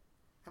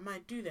 I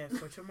might do that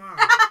for tomorrow.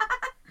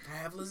 I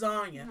have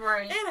lasagna.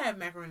 Right. And I have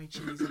macaroni and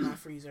cheese in my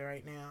freezer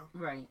right now.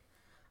 Right.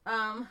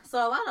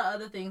 So a lot of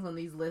other things on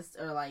these lists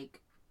are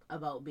like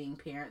about being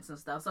parents and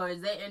stuff. So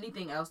is there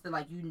anything else that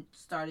like you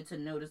started to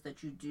notice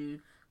that you do,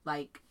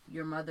 like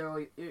your mother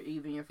or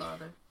even your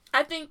father?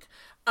 I think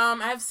I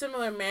have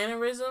similar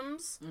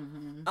mannerisms.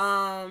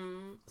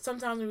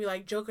 Sometimes when we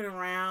like joking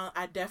around,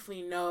 I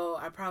definitely know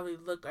I probably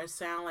look or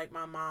sound like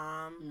my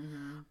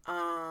mom.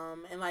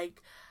 And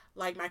like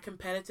my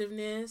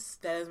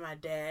competitiveness, that is my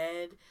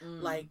dad.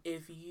 Like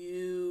if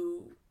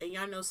you, and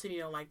y'all know Cindy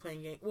don't like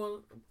playing games. Well,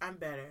 I'm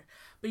better.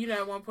 But you know,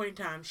 at one point in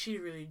time, she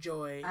really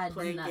enjoyed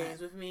playing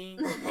games with me.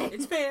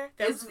 It's fair.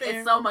 That's fair.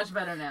 It's so much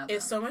better now, though.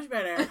 It's so much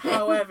better.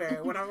 However,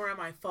 when I'm around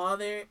my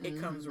father,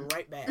 it comes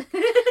right back.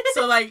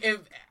 So like if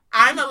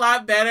I'm a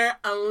lot better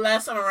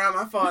unless I'm around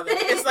my father.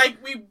 It's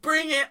like we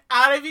bring it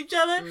out of each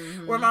other.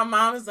 Where my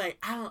mom is like,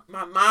 I don't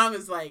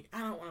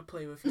want to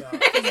play with y'all.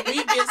 'Cause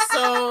we get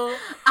so.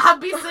 I'll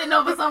be sitting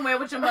over somewhere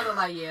with your mother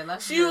like, yeah,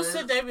 let's. She will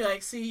sit there and be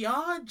like, see,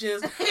 y'all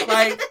just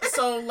like.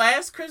 So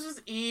last Christmas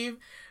Eve,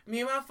 me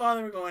and my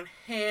father were going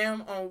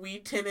ham on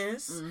Wii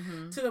Tennis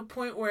to the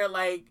point where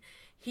like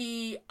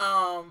he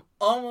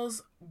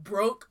almost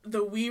broke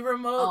the Wii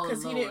remote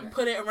because he didn't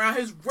put it around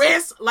his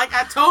wrist like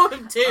I told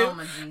him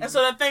to. And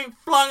so the thing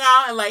flung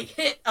out and like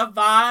hit a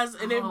vase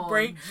and didn't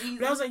break. Jesus.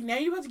 But I was like, now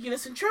you about to get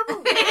us in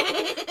trouble.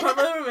 My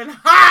brother would have been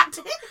hot.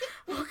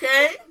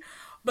 Okay?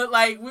 But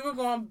like we were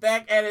going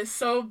back at it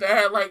so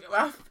bad. Like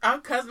our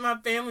cousin, my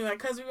family, my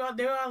cousin,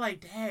 they were all like,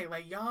 dang,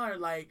 like y'all are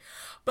like.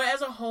 But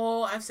as a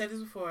whole, I've said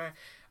this before,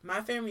 my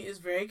family is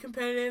very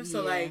competitive.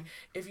 So like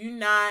if you're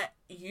not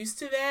used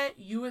to that,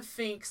 you would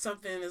think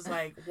something is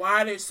like,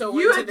 why they're so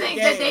into the game. You would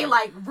think that they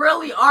like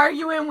really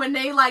arguing when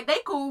they like, they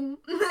cool.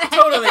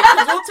 Totally.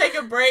 Because we'll take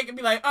a break and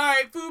be like, all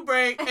right, food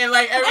break. And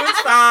like everyone's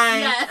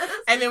fine. Yes.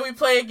 And then we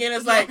play again.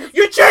 It's like,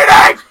 you're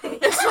cheating!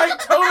 It's like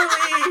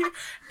totally,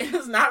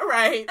 it's not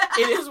right.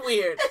 It is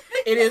weird.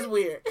 It is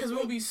weird. Because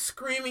we'll be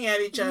screaming at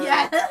each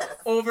other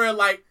over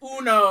like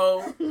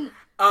Uno.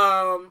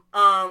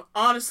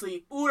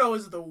 Honestly, Uno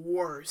is the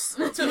worst.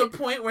 To the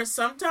point where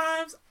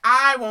sometimes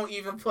I won't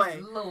even play.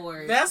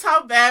 Lord. That's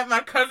how bad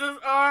my cousins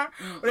are.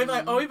 But they're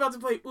like, oh, we about to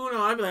play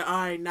Uno. I'd be like, all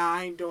right, nah,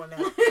 I ain't doing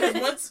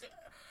that.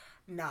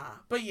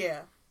 But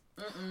yeah.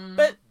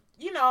 But,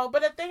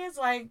 but the thing is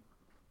like,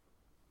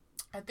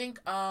 I think,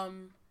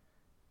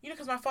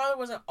 because my father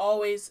wasn't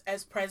always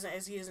as present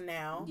as he is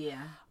now.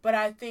 Yeah. But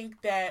I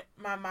think that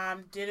my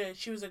mom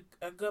she was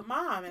a good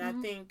mom. And I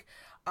think,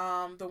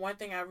 the one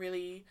thing I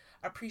really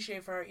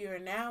appreciate for her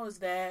even now is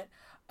that,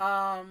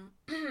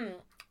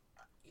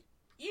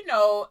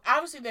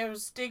 obviously there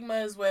was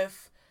stigmas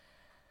with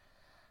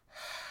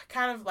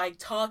kind of like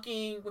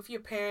talking with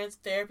your parents,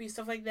 therapy,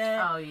 stuff like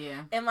that. Oh,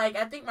 yeah. And like,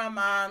 I think my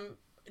mom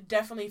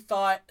definitely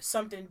thought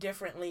something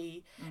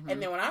differently.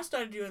 And then when I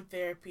started doing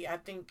therapy, I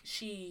think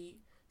she,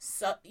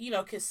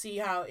 could see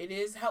how it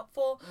is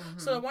helpful.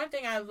 So the one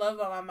thing I love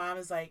about my mom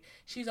is like,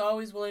 she's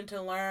always willing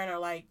to learn or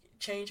like,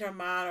 change her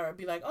mind or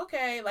be like,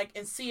 okay, like,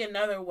 and see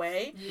another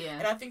way. Yeah.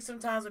 And I think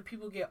sometimes when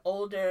people get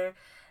older,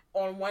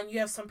 you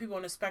have some people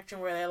on the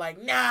spectrum where they're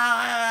like,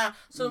 nah.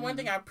 So the one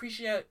thing I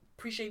appreciate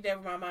that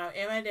with my mom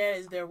and my dad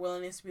is their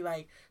willingness to be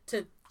like,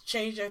 to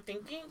change their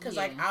thinking. Because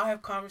like, I'll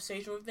have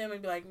conversation with them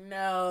and be like,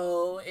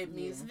 no, it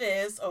means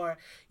this, or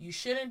you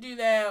shouldn't do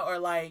that, or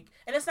like,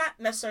 and it's not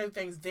necessarily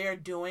things they're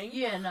doing.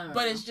 Yeah, no.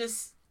 But it's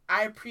just,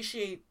 I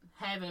appreciate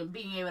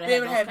being able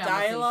to have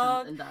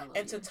dialogue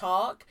and to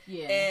talk.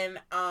 Yeah.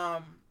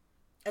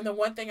 And the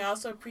one thing I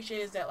also appreciate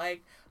is that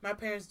like my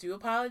parents do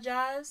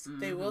apologize.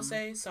 They will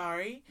say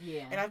sorry.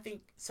 Yeah. And I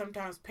think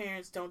sometimes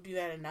parents don't do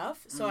that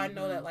enough. So I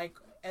know that like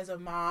as a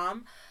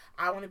mom,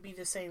 I want to be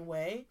the same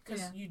way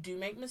because you do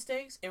make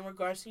mistakes in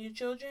regards to your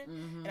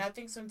children. And I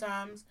think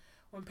sometimes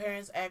when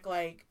parents act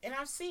like, and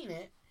I've seen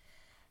it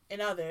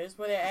in others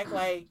where they act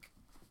like,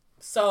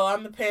 so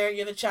I'm the parent,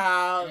 you're the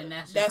child. And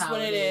that's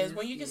what it is.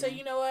 When you can say,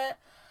 you know what?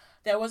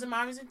 That wasn't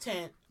mommy's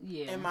intent.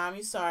 Yeah. And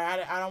mommy's sorry.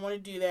 I don't want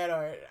to do that,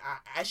 or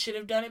I should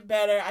have done it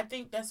better. I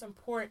think that's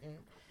important.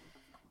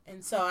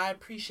 And so I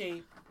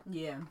appreciate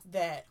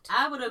that.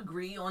 I would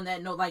agree on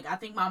that note. Like, I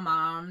think my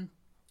mom,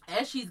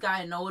 as she's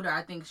gotten older,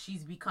 I think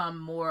she's become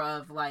more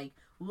of like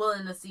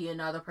willing to see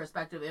another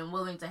perspective and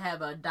willing to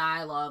have a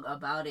dialogue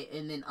about it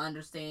and then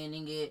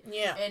understanding it.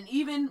 Yeah. And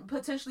even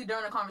potentially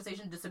during a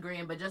conversation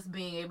disagreeing, but just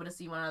being able to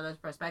see one another's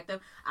perspective.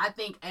 I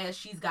think as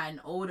she's gotten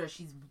older,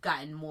 she's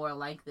gotten more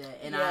like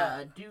that. And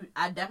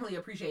I definitely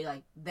appreciate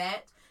like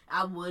that.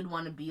 I would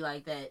want to be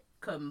like that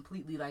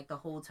completely like the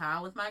whole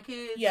time with my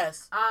kids.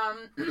 Yes.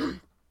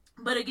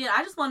 But again,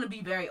 I just want to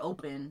be very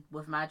open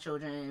with my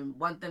children and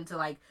want them to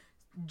like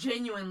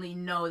genuinely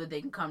know that they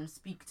can come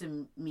speak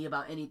to me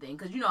about anything,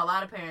 because a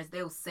lot of parents,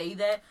 they'll say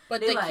that,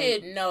 but the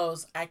kid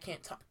knows I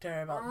can't talk to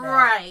her about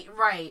that.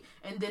 Right,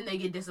 and then they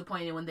get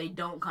disappointed when they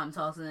don't come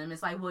talk to them.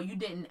 It's like, well, you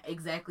didn't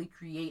exactly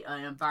create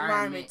an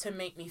environment to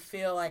make me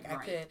feel like I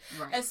could,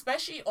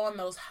 especially on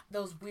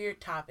those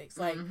weird topics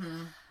like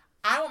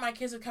I want my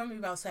kids to come to me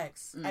about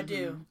sex. I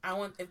do. I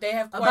want, if they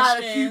have questions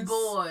about a cute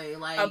boy,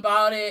 like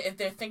about it, if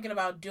they're thinking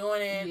about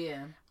doing it,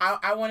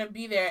 I want to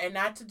be there and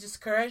not to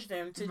discourage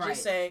them. To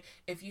just say,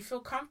 if you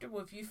feel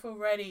comfortable, if you feel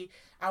ready,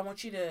 I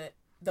want you to.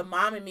 The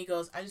mom in me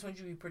goes, I just want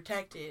you to be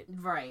protected.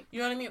 Right. You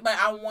know what I mean? But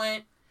I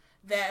want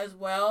that as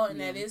well, and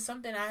that is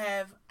something I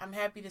have. I'm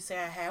happy to say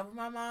I have with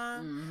my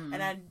mom,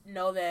 and I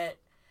know that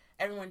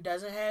everyone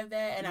doesn't have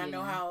that, and I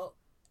know how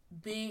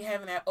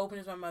having that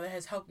openness with my mother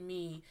has helped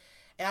me.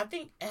 And I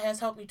think it has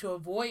helped me to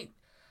avoid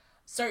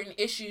certain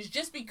issues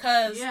just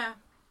because,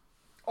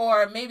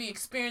 or maybe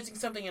experiencing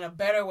something in a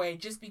better way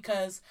just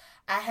because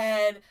I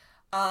had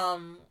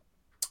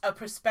a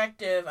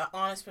perspective, an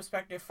honest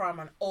perspective from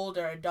an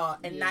older adult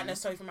and not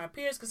necessarily from my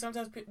peers, because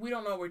sometimes we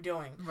don't know what we're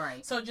doing.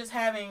 Right. So just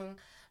having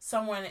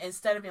someone,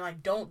 instead of being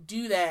like, don't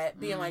do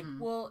that, being like,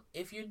 well,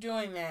 if you're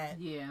doing that,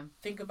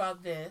 think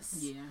about this.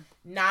 Yeah.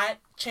 Not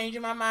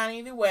changing my mind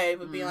either way,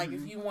 but being like,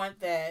 if you want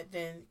that,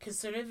 then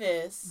consider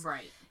this.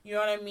 Right. You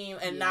know what I mean?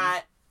 And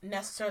not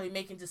necessarily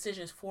making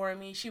decisions for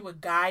me. She would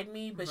guide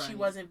me, but she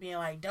wasn't being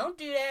like, don't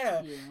do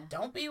that, or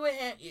don't be with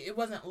him. It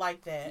wasn't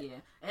like that. Yeah.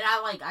 And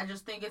I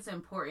just think it's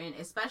important,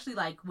 especially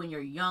like when you're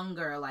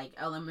younger, like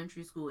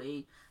elementary school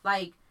age,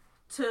 like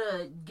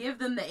to give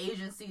them the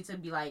agency to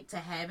be like, to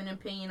have an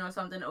opinion or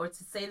something, or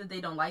to say that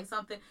they don't like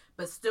something,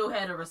 but still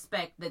had a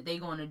respect that they're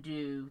going to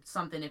do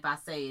something if I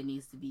say it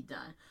needs to be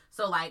done.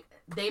 So, like,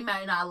 they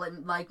might not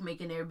like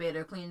making their bed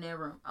or cleaning their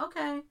room.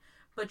 Okay.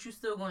 But you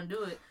still going to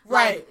do it.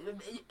 Right.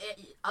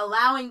 Like,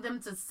 allowing them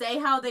to say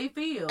how they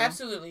feel.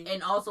 Absolutely.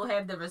 And also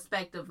have the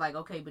respect of, like,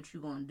 okay, but you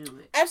going to do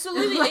it.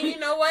 Absolutely. Like, and you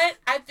know what?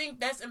 I think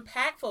that's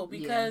impactful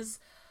because...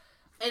 Yeah.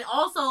 And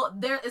also,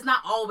 there is not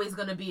always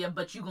going to be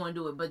but you going to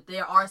do it. But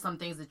there are some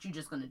things that you're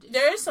just going to do.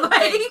 There is some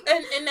things.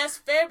 And that's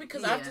fair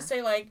because I have to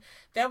say, like,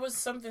 that was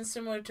something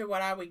similar to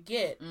what I would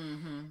get.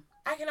 Mm-hmm.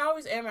 I can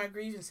always air my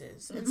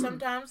grievances. And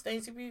sometimes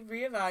things can be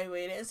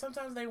reevaluated. And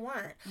sometimes they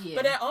weren't. Yeah.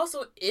 But that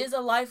also is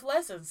a life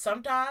lesson.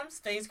 Sometimes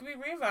things can be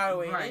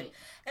reevaluated. Right.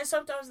 And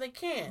sometimes they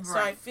can't. Right. So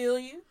I feel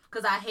you.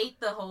 Because I hate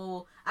the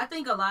whole... I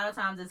think a lot of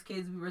times as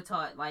kids we were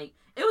taught, like...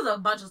 It was a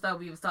bunch of stuff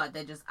we was taught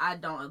that just I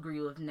don't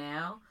agree with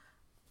now.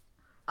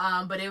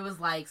 But it was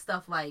like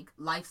stuff like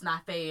life's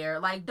not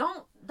fair. Like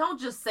don't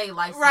just say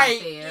life's not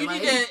fair. You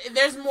like, need to,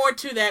 there's more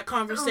to that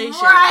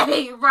conversation.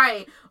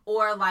 Right.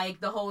 Or like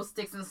the whole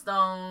sticks and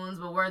stones,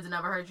 but words that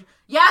never hurt you.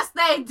 Yes,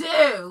 they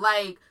do.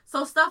 Like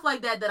so stuff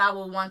like that I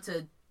will want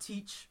to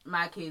teach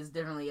my kids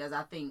differently as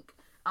I think.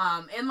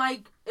 And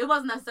like it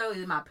wasn't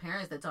necessarily my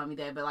parents that taught me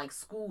that, but like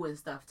school and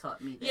stuff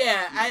taught me that.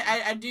 Yeah.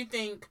 I do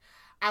think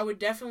I would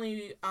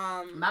definitely.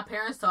 My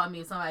parents taught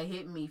me if somebody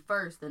hit me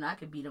first, then I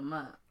could beat them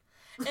up.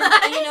 And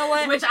you know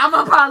what? Which I'm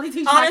gonna probably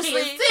teach honestly,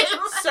 my kids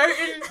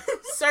too.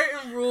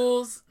 certain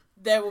rules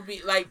that will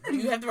be like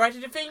you have the right to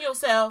defend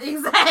yourself.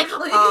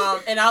 Exactly.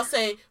 And I'll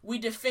say we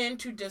defend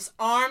to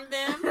disarm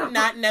them,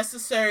 not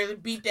necessarily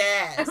beat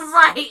their ass.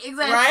 Right. Exactly.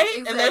 Right.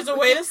 Exactly. And there's a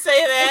way to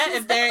say that.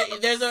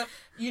 If there's a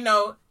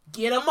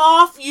get them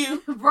off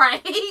you.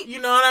 Right. You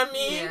know what I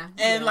mean? Yeah,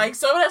 and like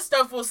some of that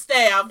stuff will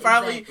stay. I'll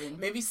probably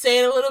maybe say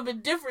it a little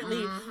bit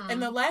differently. Mm-hmm.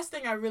 And the last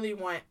thing I really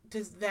want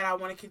that I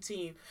want to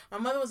continue. My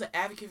mother was an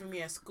advocate for me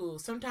at school.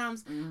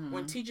 Sometimes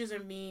when teachers are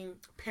mean,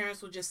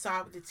 parents will just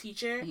side with the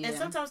teacher. Yeah. And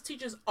sometimes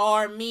teachers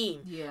are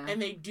mean. Yeah.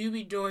 And they do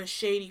be doing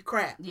shady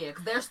crap. Yeah,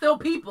 because they're still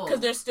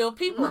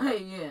people.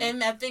 Right, yeah.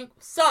 And I think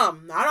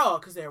some, not all,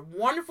 because they're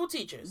wonderful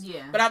teachers.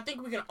 Yeah. But I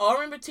think we can all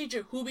remember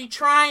teachers who be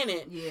trying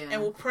it. Yeah.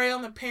 And will prey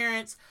on the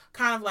parents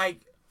kind of like,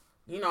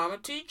 I'm a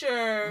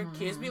teacher.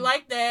 Kids be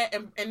like that.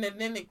 And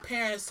then the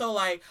parent is so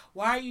like,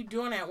 why are you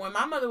doing that? When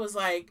my mother was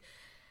like,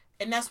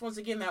 and that's once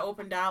again that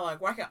open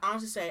dialogue where I can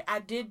honestly say, I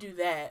did do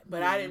that,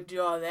 but I didn't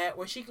do all that.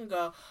 Where she can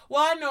go,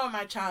 well, I know what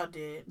my child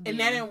did. And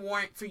that didn't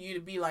warrant for you to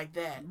be like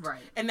that. Right.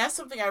 And that's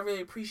something I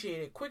really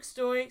appreciated. Quick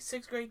story,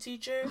 6th grade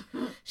teacher.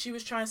 She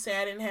was trying to say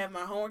I didn't have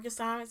my homework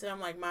assignments. And I'm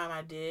like, Mom,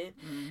 I did.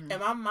 Mm-hmm. And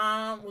my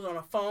mom was on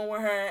the phone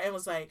with her and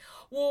was like,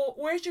 well,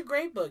 where's your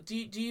grade book? Do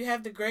you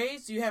have the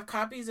grades? Do you have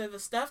copies of the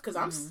stuff? Because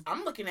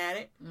I'm looking at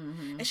it.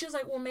 Mm-hmm. And she was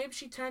like, well, maybe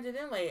she turned it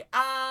in late.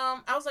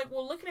 I was like,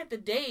 well, looking at the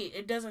date,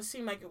 it doesn't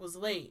seem like it was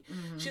late.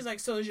 Mm-hmm. She's like,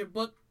 so is your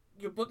book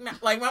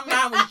not? Like, my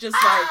mom was just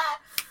like,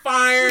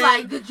 fired. She's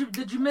like,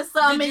 did you miss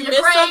something in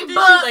your grade book? She's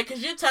like,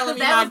 because you're telling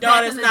me my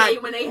daughter's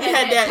not. When they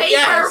had that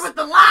paper with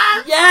the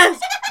lines.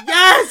 Yes.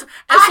 And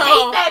I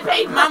hate that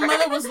paper. My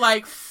mother was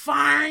like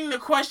firing the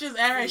questions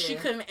at her. Yeah. She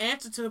couldn't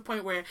answer to the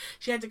point where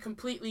she had to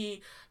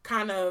completely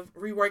kind of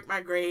rework my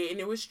grade. And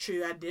it was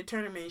true. I did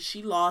turn them in.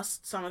 She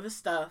lost some of the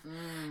stuff.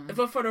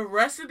 But for the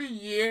rest of the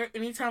year,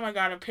 anytime I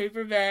got a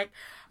paper back,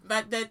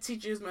 that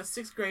teacher is my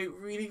 6th grade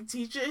reading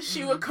teacher.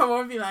 She would come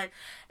over and be like,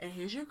 and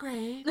here's your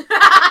grade.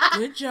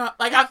 Good job.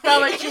 Like, I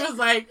felt like she was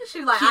like... She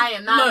was like, I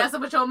am not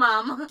messing with your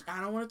mom. I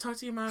don't want to talk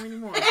to your mom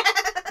anymore.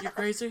 Your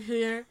grades are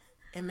here,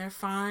 and they're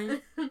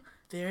fine.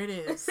 There it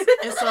is.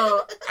 And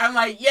so, I'm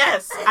like,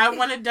 yes, I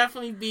want to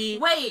definitely be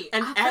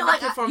an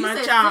advocate for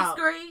my child. 6th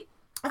grade?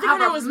 I think her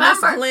name was Miss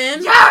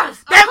Glenn.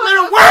 Yes! That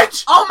little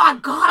witch! Oh my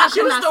God.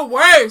 She was the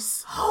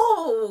worst.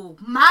 Oh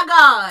my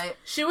God.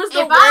 She was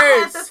the worst. If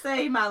I had to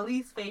say my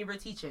least favorite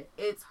teacher,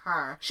 it's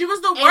her. She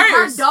was the worst. And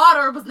her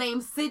daughter was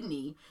named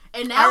Sydney.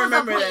 And that was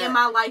a point in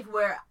my life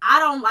where I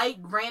don't like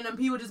random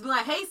people just be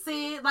like, hey,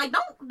 Sid, like,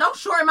 don't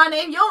shorten my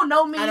name. You don't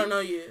know me. I don't know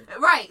you.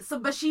 Right. So,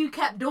 but she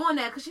kept doing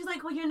that because she's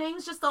like, well, your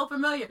name's just so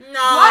familiar. No. What?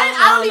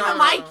 I don't even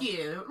like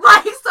you.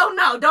 Like, so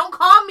no, don't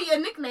call me a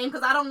nickname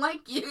because I don't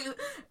like you.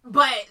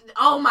 But,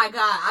 oh my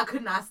God, I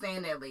could not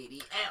stand that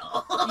lady at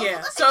all.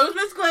 Yeah. So it was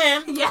Miss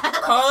Glenn. Yeah.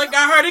 Carla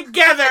got her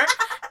together.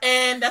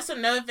 And that's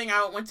another thing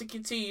I want to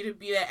continue to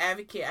be that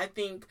advocate. I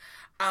think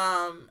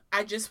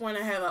I just want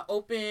to have an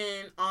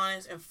open,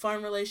 honest, and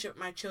fun relationship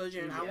with my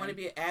children. Yeah. I want to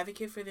be an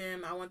advocate for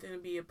them. I want them to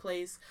be a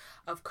place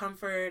of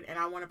comfort, and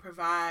I want to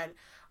provide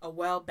a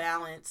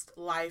well-balanced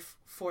life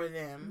for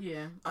them.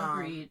 Yeah,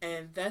 agreed.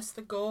 And that's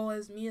the goal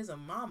as me as a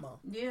mama.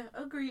 Yeah,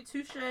 agreed.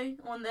 Touche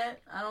on that.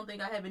 I don't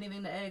think I have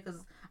anything to add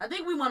because I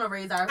think we want to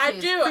raise our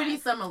kids pretty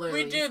similarly.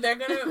 We do. They're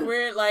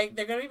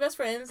gonna be best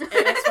friends, and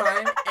it's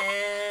fine.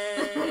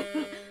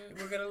 And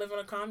we're gonna live on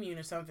a commune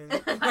or something.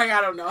 Like,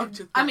 I don't know.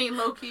 I mean,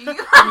 low key. I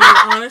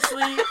mean,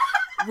 honestly,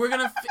 We're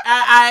gonna.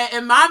 I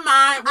in my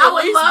mind, we'll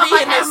at least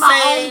be in the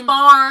same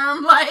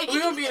farm. Like we're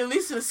gonna be at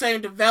least in the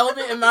same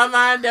development. In my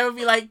mind, there would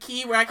be like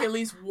key where I can at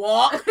least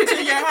walk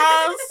to your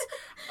house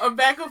or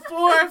back and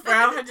forth. Or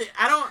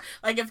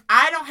if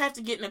I don't have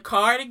to get in a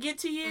car to get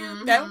to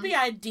you, that would be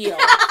ideal.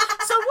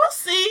 So we'll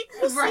see.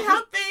 We'll see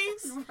how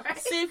things.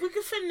 See if we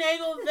can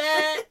finagle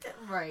that.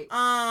 Right.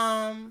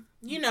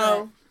 You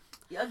know.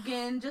 But,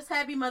 again, just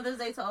happy Mother's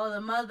Day to all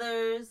the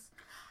mothers.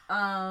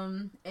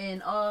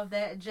 And all of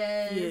that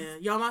jazz. Yeah,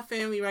 y'all my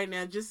family right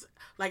now. Just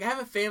like I have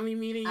a family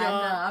meeting, y'all.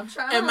 I know, I'm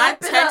trying and to my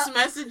text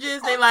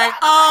messages, they like,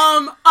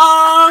 I'm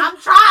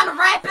trying to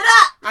wrap it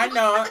up. I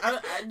know,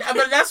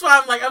 but that's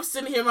why I'm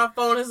sitting here. My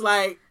phone is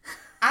like,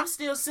 I'm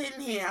still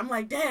sitting here. I'm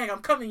like, dang, I'm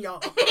coming,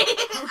 y'all.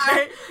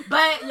 Okay.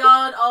 But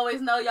y'all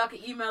always know y'all can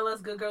email us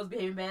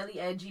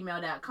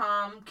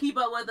goodgirlsbehavingbadly@gmail.com. Keep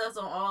up with us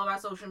on all of our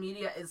social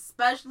media,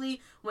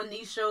 especially when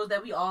these shows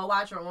that we all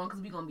watch are on,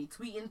 because we're going to be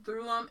tweeting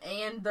through them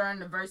and during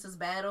the versus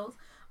battles.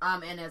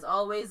 And as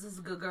always, this is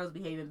Good Girls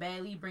Behaving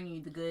Badly, bringing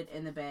you the good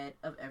and the bad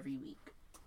of every week.